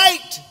by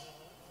might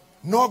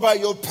nor by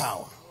your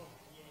power,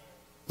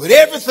 but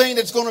everything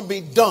that's going to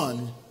be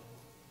done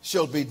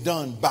shall be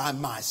done by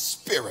my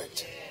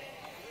spirit,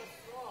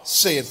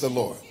 saith the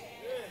Lord.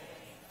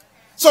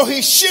 So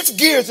he shifts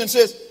gears and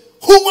says,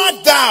 who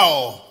art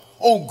thou,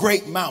 O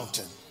great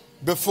mountain,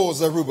 before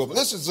Zerubbabel?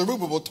 This is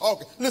Zerubbabel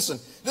talking. Listen,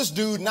 this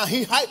dude now,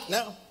 he hyped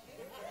now.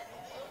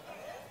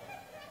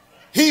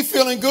 He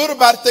feeling good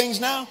about things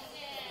now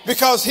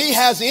because he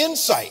has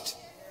insight.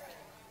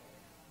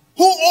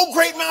 Who, O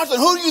great mountain,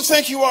 who do you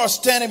think you are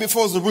standing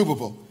before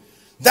Zerubbabel?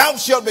 Thou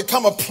shalt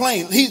become a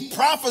plain. He's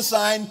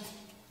prophesying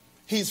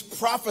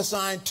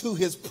to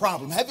his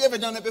problem. Have you ever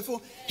done that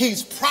before?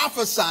 He's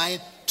prophesying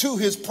to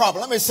his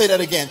problem. Let me say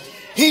that again.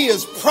 He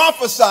is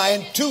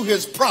prophesying to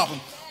his problem.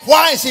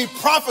 Why is he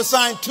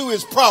prophesying to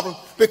his problem?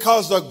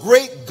 Because the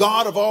great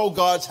God of all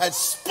gods had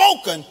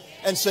spoken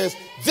and says,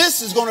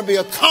 this is going to be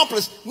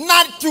accomplished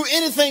not through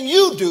anything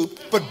you do,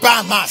 but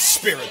by my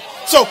spirit.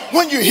 So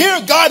when you hear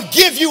God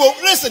give you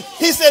listen,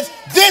 he says,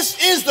 this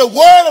is the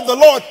word of the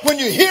Lord. When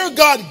you hear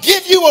God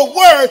give you a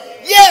word,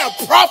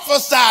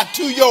 prophesy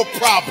to your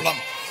problem.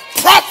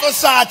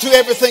 Prophesy to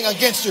everything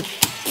against you.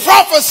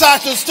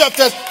 Prophesy to stuff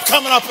that's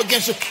coming up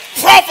against you.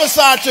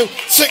 Prophesy to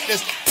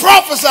sickness.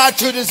 Prophesy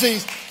to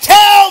disease.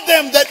 Tell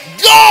them that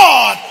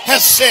God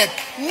has said,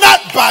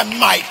 not by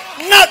might,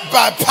 not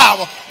by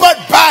power, but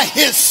by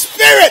his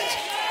spirit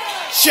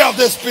shall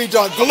this be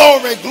done.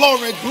 Glory,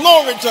 glory,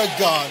 glory to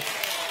God.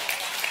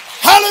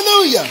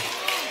 Hallelujah.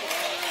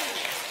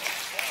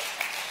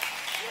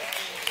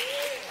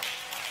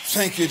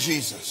 Thank you,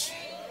 Jesus.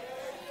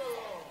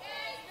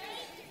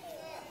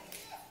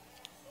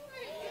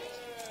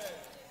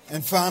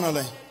 And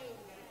finally,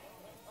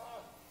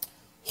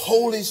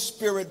 Holy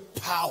Spirit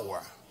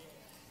power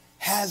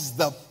has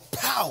the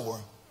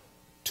power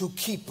to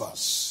keep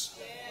us.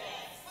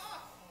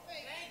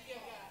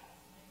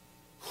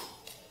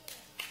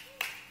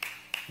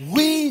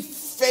 We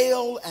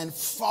fail and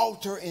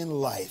falter in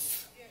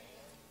life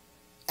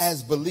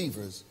as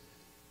believers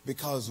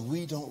because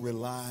we don't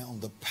rely on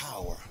the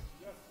power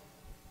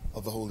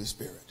of the Holy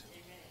Spirit.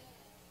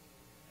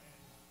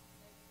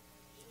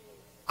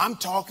 I'm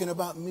talking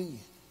about me.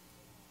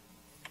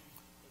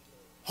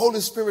 Holy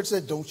Spirit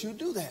said, don't you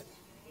do that.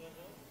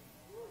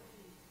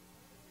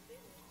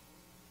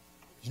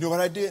 You know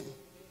what I did?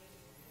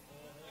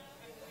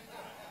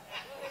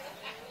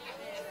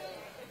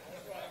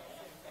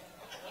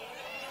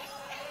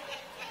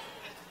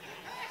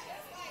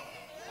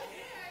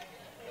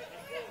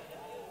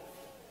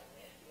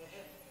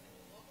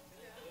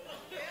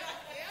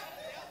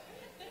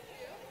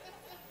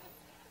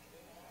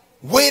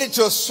 Waited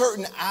till a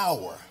certain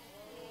hour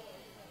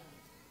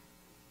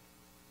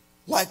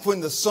like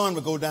when the sun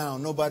would go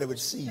down, nobody would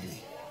see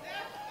me.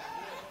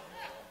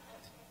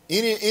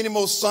 Any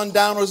more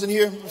sundowners in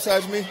here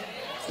besides me?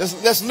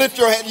 Let's lift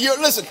your hand.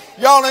 Listen,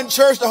 y'all in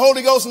church, the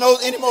Holy Ghost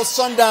knows any more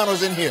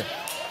sundowners in here.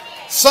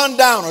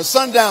 Sundowner.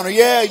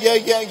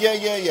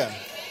 Yeah.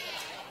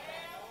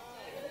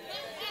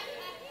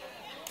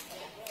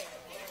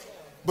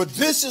 But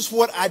this is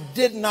what I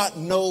did not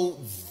know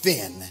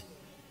then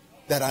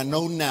that I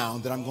know now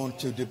that I'm going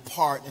to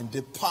depart and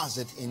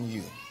deposit in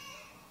you.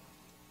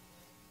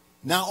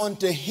 Now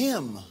unto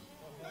him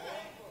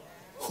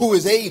who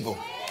is able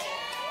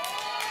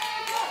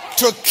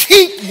to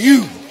keep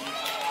you.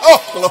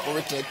 Oh,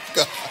 glory to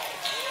God.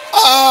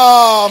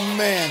 Oh,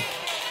 man.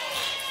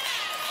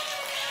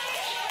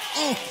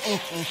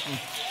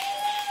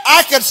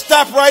 I could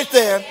stop right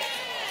there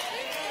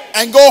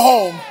and go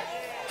home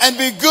and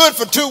be good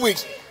for 2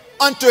 weeks.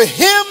 Unto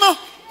him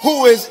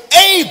who is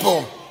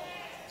able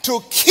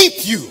to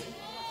keep you.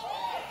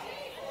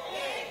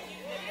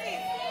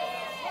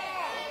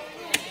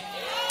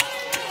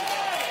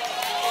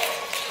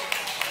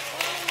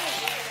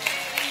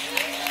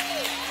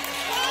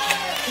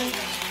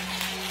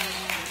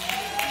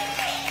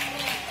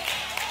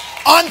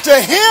 Unto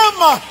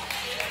him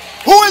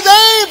who is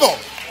able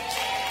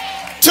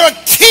to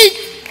keep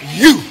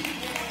you.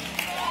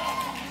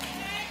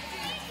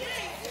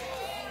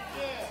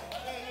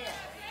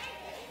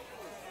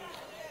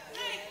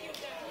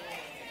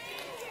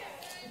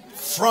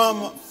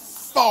 From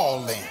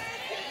falling.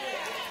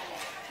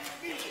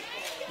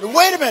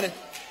 Wait a minute.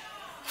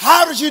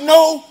 How did you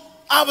know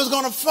I was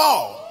going to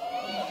fall?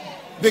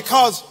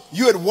 Because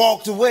you had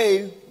walked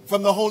away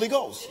from the Holy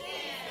Ghost.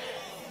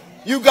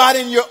 You got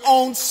in your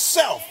own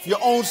self, your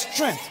own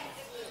strength.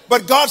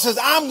 But God says,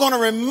 I'm going to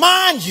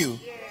remind you,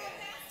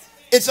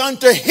 it's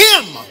unto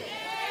him,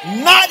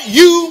 not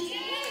you,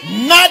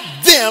 not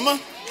them.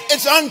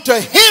 It's unto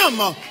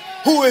him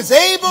who is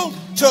able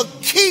to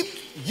keep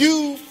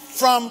you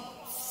from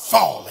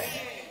falling.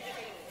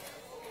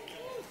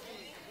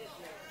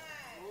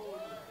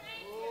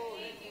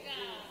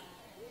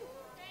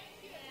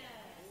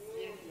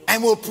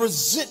 And will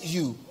present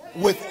you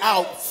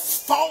without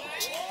fault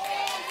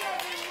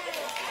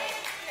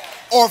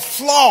or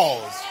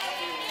flaws.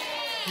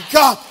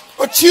 God,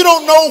 but you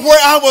don't know where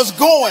I was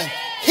going.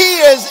 He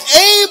is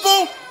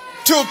able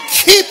to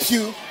keep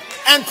you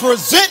and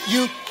present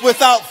you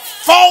without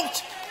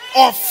fault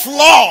or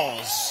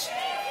flaws.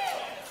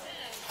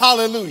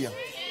 Hallelujah.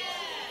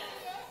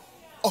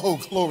 Oh,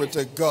 glory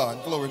to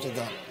God. Glory to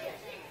God.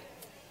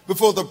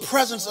 Before the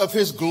presence of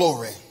his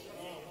glory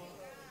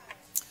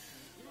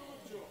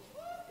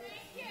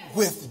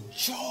with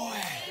joy.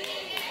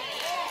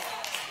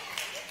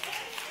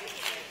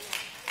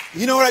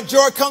 You know where that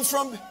joy comes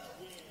from?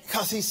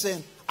 Because he's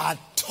saying, I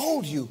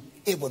told you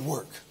it would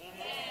work.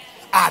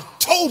 I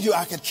told you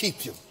I could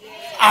keep you.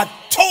 I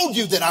told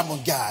you that I'm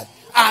a God.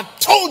 I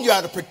told you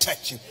how to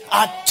protect you.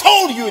 I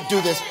told you to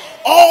do this.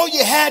 All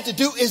you had to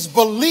do is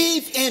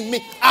believe in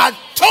me. I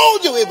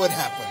told you it would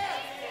happen.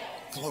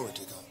 Glory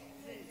to God.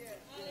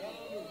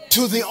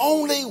 To the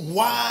only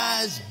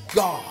wise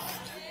God,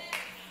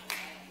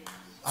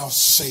 our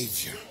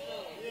Savior.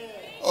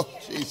 Oh,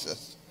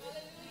 Jesus.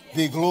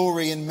 Be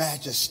glory and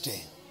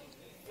majesty,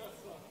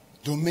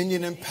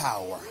 dominion and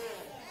power,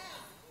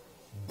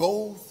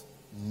 both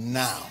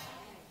now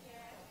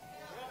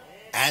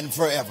and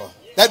forever.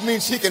 That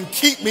means he can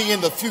keep me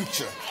in the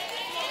future.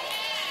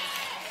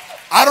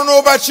 I don't know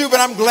about you,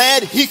 but I'm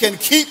glad he can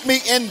keep me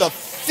in the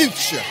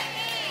future.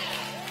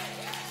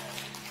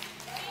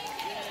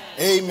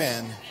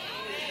 Amen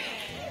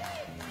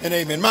and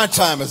amen. My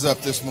time is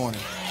up this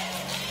morning.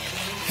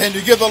 Can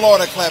you give the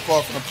Lord a clap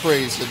offering of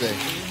praise today?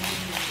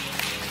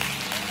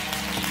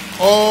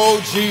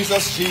 Oh,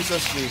 Jesus,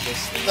 Jesus,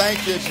 Jesus.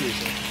 Thank you,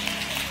 Jesus.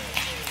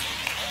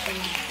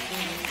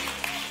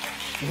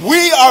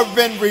 We are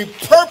been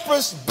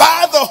repurposed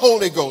by the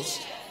Holy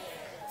Ghost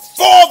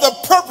for the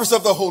purpose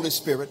of the Holy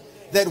Spirit,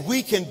 that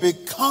we can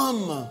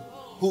become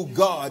who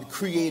God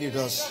created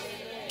us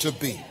to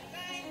be.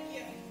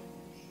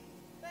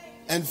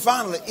 And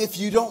finally, if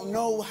you don't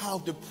know how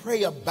to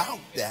pray about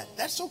that,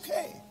 that's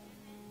okay.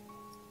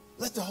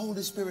 Let the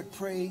Holy Spirit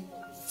pray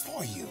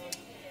for you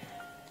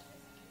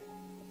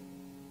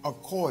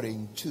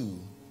according to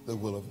the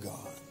will of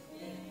God.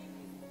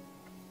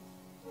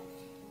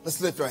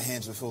 Let's lift our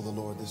hands before the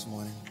Lord this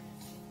morning.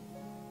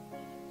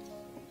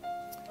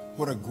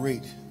 What a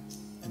great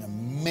and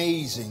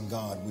amazing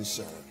God we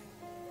serve.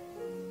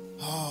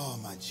 Oh,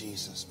 my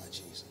Jesus, my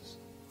Jesus.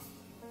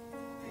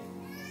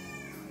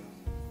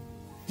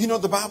 You know,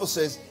 the Bible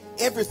says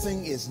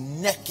everything is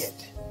naked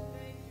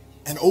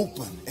and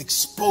open,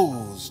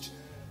 exposed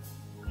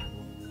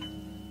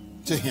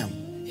to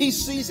him. He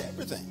sees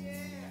everything.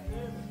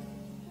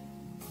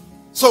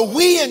 So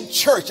we in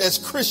church as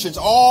Christians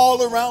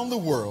all around the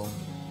world,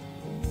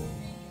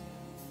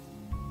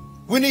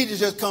 we need to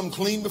just come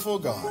clean before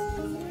God.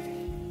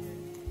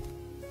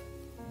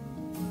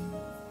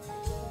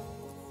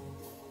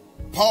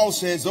 Paul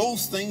says,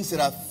 those things that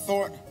I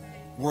thought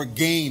were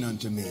gain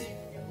unto me,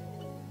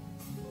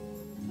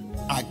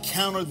 I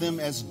counted them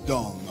as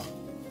dung,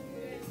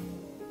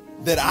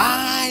 that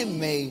I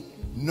may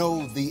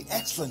know the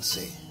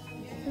excellency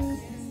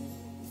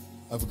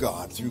of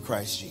God through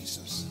Christ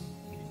Jesus.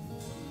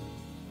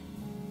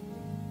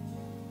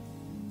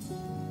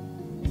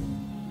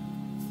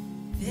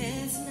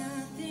 There's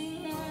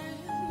nothing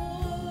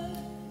more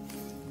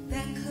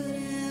that could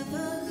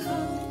ever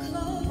come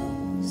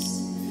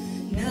close.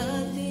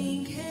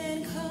 Nothing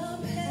can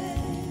compare.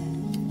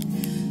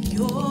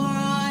 You're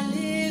our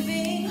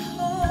living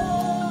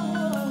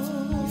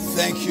hope.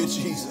 Thank you,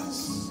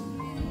 Jesus.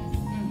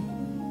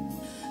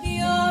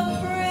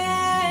 Your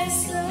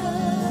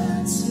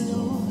presence,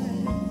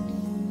 Lord.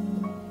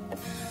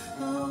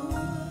 Oh.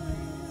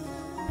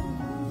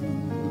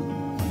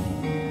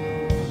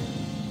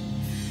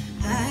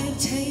 I've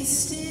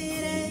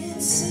tasted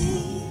and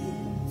seen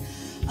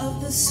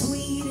of the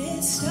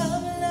sweetest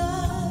of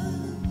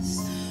loves,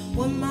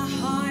 when my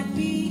heart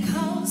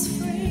becomes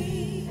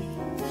free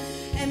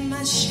and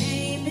my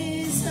shame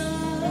is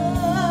undone.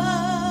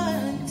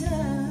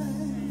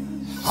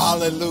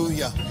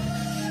 Hallelujah.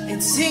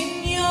 It's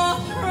in your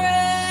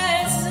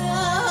presence,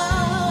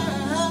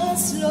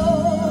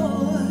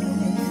 Lord.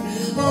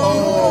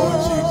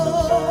 Oh,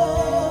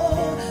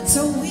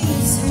 So we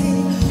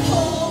say,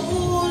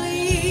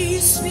 Holy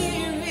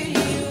Spirit,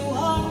 you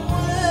are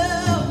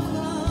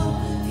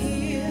welcome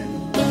here.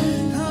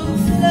 Come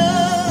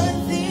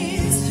flood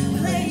this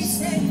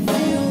place and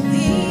fill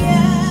the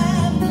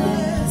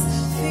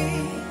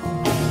atmosphere.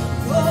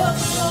 Your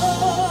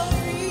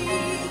glory,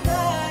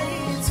 God,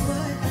 is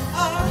what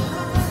our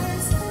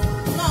hearts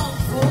long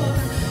for.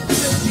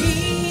 To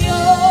be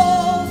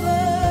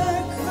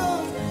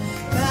overcome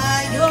by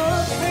your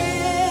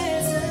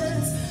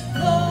presence,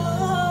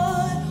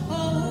 Lord.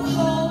 Oh,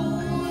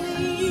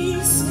 Holy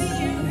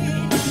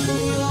Spirit,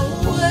 you're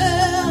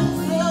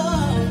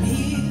welcome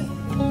here.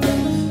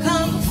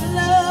 Come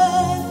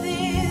flood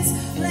this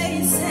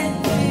place and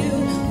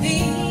fill the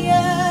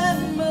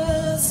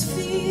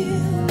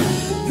atmosphere.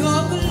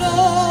 Your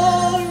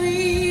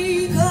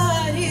glory,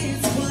 God,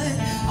 is what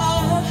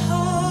our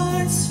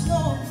hearts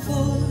long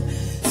for.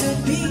 To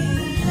be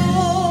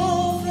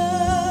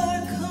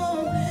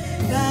overcome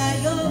by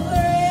your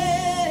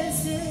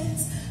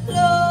presence,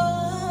 Lord.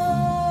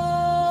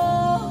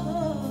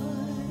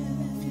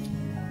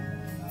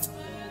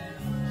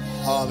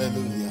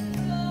 Hallelujah.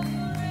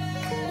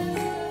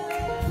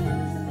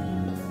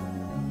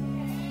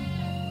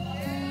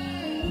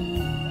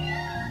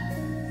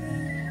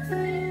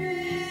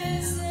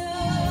 Jesus,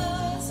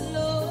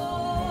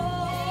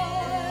 Lord,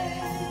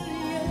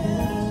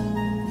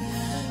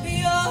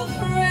 your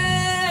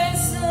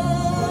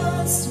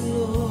presence,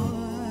 Lord.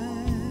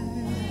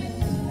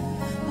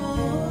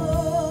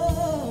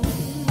 Oh,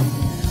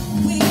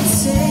 we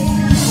say,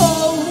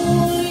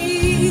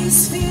 Holy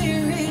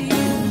Spirit,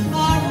 you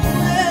are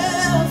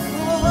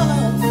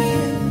welcome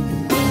here.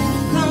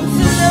 Come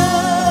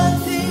flood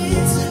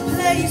this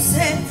place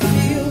and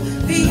fill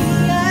the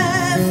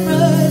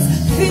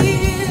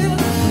atmosphere.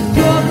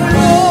 Your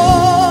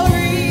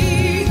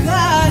glory,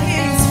 God,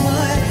 is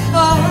what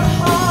our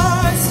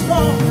hearts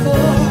long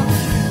for.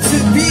 To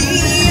be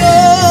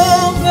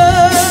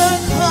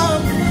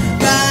overcome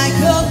by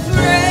your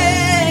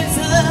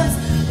presence,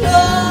 Lord.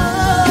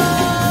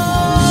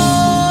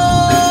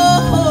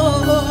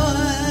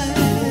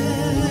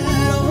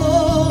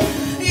 Oh,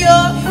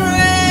 your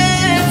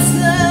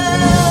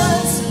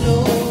presence,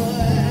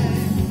 Lord.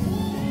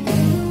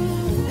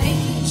 Thank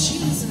you,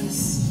 Jesus.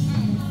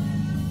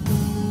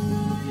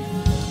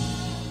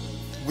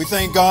 We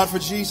thank God for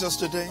Jesus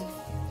today.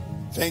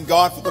 Thank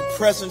God for the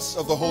presence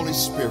of the Holy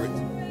Spirit,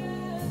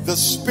 the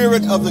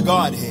Spirit of the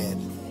Godhead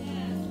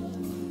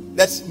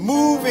that's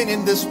moving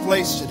in this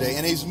place today.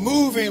 And He's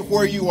moving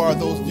where you are,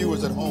 those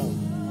viewers at home.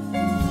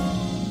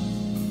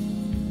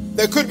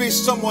 There could be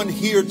someone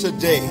here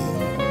today,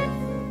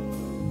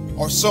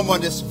 or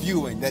someone that's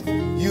viewing, that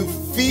you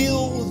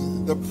feel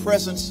the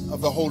presence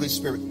of the Holy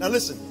Spirit. Now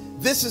listen,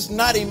 this is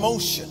not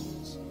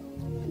emotions.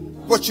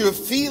 What you're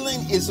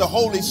feeling is the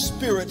Holy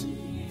Spirit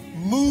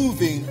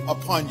moving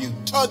upon you,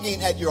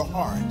 tugging at your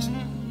heart,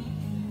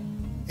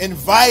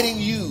 inviting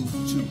you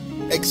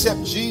to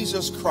accept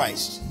Jesus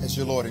Christ as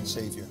your Lord and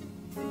Savior.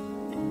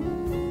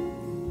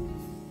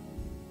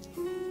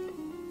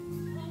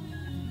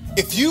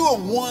 If you are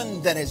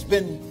one that has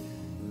been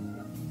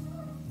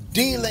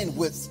dealing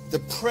with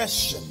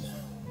depression,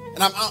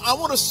 and I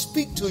want to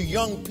speak to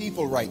young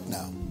people right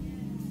now.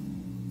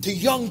 To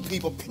young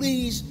people,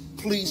 please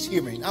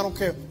hear me. I don't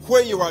care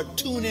where you are,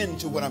 tune in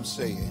to what I'm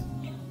saying.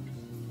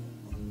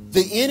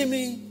 The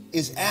enemy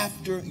is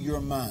after your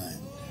mind.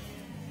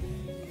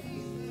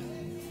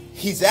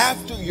 He's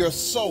after your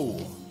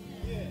soul.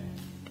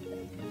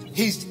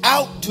 He's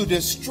out to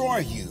destroy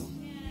you,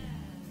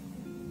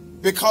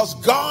 because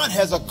God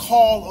has a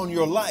call on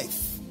your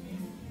life.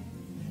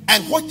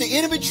 And what the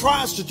enemy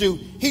tries to do,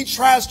 he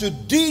tries to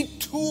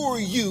detour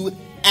you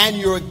and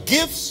your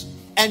gifts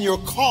and your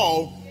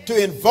call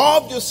to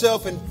involve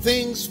yourself in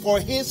things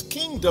for his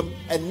kingdom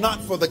and not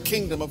for the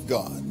kingdom of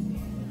God.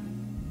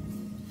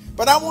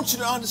 But I want you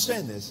to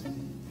understand this.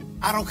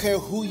 I don't care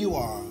who you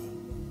are,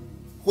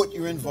 what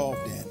you're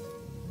involved in.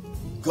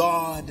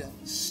 God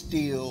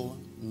still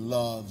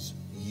loves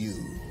you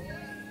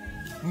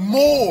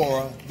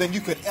more than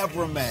you could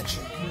ever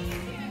imagine.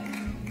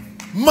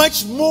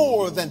 Much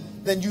more than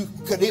you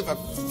could ever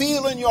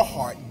feel in your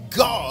heart.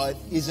 God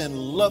is in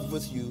love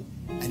with you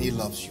and he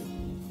loves you.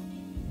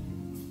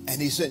 And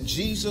he sent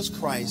Jesus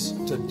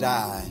Christ to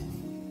die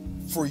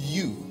for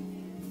you.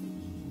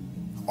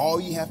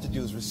 All you have to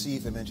do is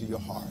receive him into your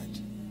heart.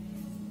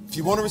 If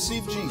you want to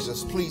receive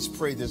Jesus, please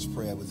pray this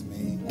prayer with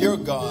me. Dear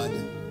God,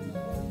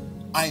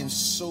 I am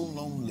so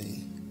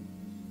lonely.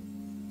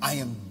 I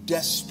am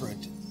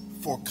desperate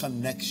for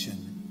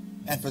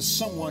connection and for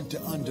someone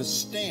to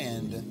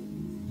understand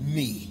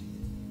me.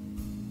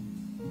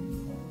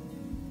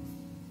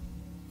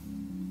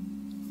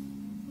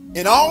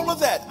 In all of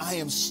that, I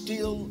am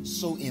still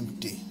so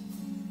empty.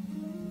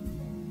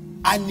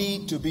 I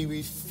need to be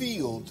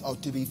refilled or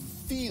to be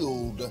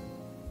filled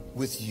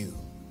with you.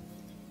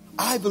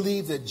 I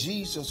believe that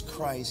Jesus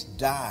Christ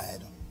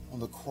died on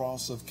the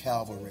cross of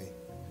Calvary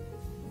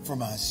for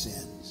my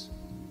sins.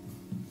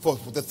 For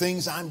the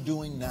things I'm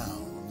doing now,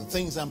 the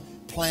things I'm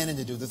planning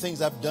to do, the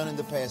things I've done in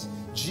the past.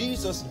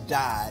 Jesus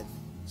died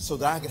so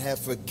that I could have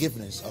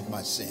forgiveness of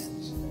my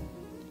sins.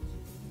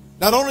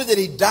 Not only did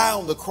he die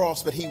on the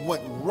cross, but he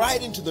went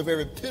right into the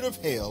very pit of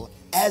hell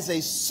as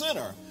a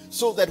sinner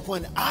so that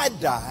when I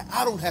die,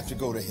 I don't have to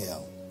go to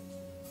hell.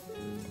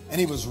 And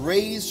he was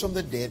raised from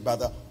the dead by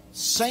the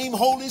same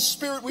Holy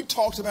Spirit we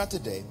talked about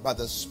today, by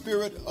the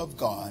Spirit of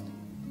God,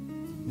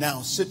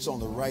 now sits on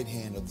the right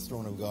hand of the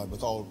throne of God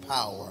with all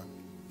power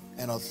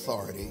and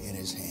authority in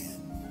his hand.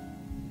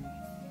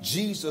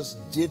 Jesus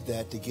did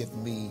that to give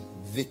me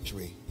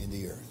victory in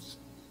the earth.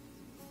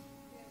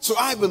 So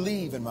I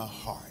believe in my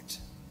heart.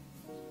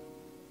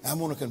 I'm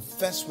going to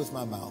confess with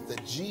my mouth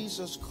that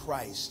Jesus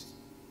Christ,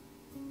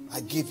 I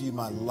give you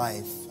my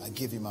life. I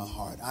give you my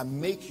heart. I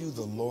make you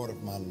the Lord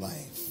of my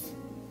life.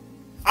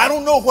 I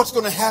don't know what's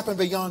going to happen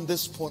beyond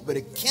this point, but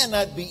it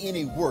cannot be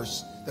any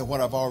worse than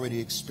what I've already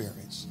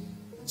experienced.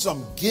 So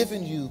I'm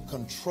giving you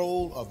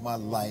control of my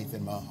life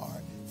and my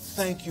heart.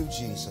 Thank you,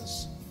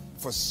 Jesus,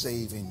 for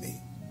saving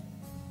me.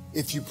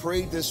 If you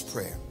prayed this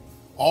prayer,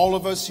 all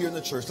of us here in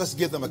the church, let's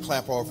give them a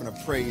clap offering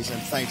of praise and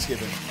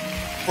thanksgiving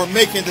for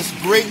making this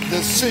great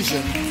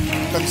decision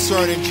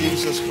concerning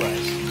Jesus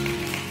Christ.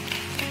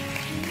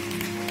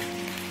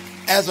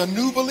 As a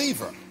new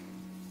believer,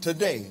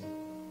 today,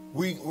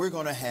 we're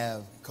going to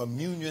have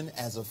communion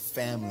as a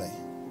family.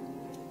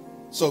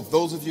 So if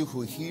those of you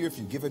who are here, if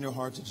you've given your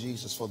heart to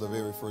Jesus for the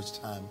very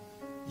first time,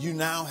 you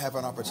now have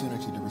an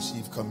opportunity to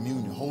receive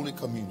communion, Holy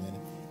Communion,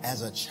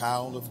 as a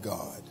child of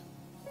God.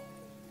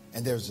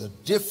 And there's a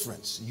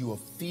difference. You will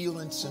feel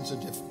and sense a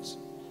difference.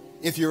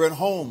 If you're at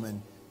home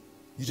and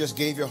you just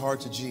gave your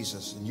heart to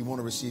Jesus and you want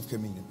to receive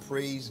communion,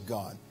 praise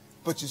God.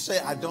 But you say,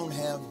 I don't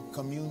have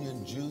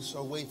communion juice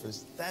or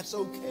wafers. That's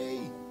okay.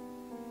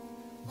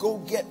 Go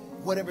get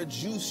whatever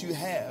juice you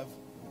have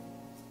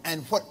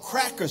and what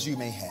crackers you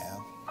may have.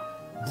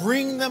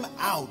 Bring them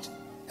out.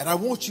 And I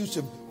want you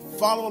to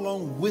follow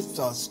along with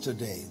us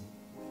today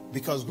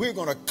because we're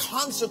going to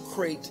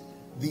consecrate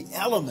the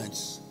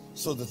elements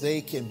so that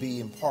they can be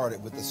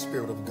imparted with the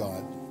Spirit of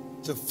God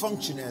to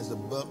function as the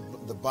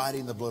body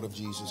and the blood of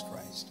Jesus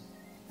Christ.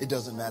 It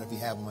doesn't matter if you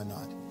have them or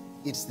not.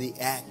 It's the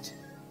act,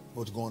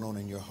 what's going on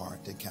in your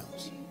heart that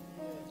counts.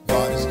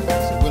 God is good.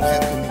 So we'll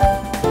have communion.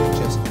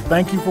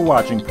 Thank you for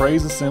watching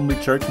Praise Assembly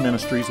Church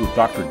Ministries with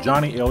Dr.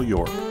 Johnny L.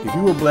 York. If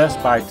you were blessed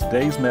by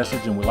today's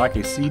message and would like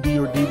a CD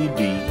or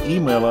DVD,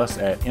 email us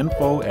at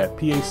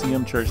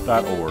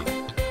info@pacmchurch.org.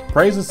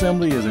 Praise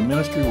Assembly is a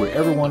ministry where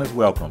everyone is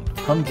welcomed.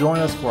 Come join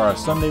us for our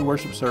Sunday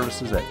worship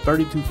services at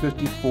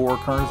 3254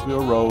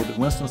 Kernersville Road,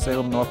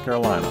 Winston-Salem, North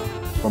Carolina.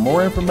 For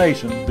more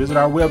information, visit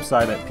our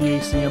website at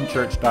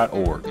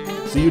pacmchurch.org.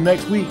 See you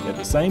next week at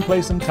the same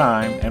place and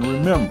time, and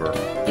remember,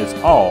 it's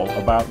all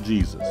about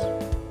Jesus.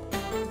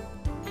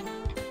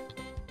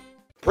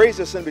 Praise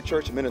Assembly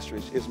Church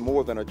Ministries is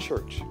more than a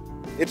church.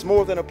 It's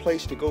more than a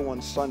place to go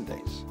on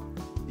Sundays.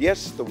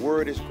 Yes, the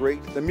word is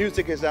great, the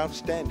music is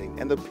outstanding,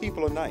 and the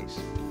people are nice.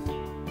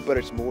 But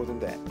it's more than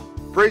that.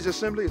 Praise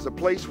Assembly is a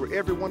place where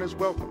everyone is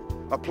welcome,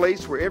 a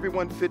place where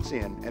everyone fits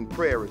in, and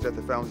prayer is at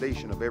the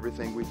foundation of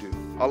everything we do.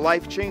 A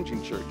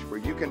life-changing church where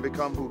you can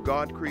become who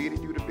God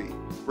created you to be,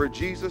 where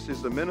Jesus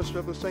is the minister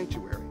of the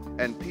sanctuary,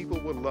 and people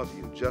will love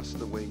you just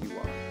the way you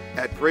are.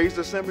 At Praise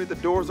Assembly, the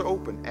doors are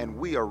open, and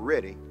we are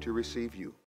ready to receive you.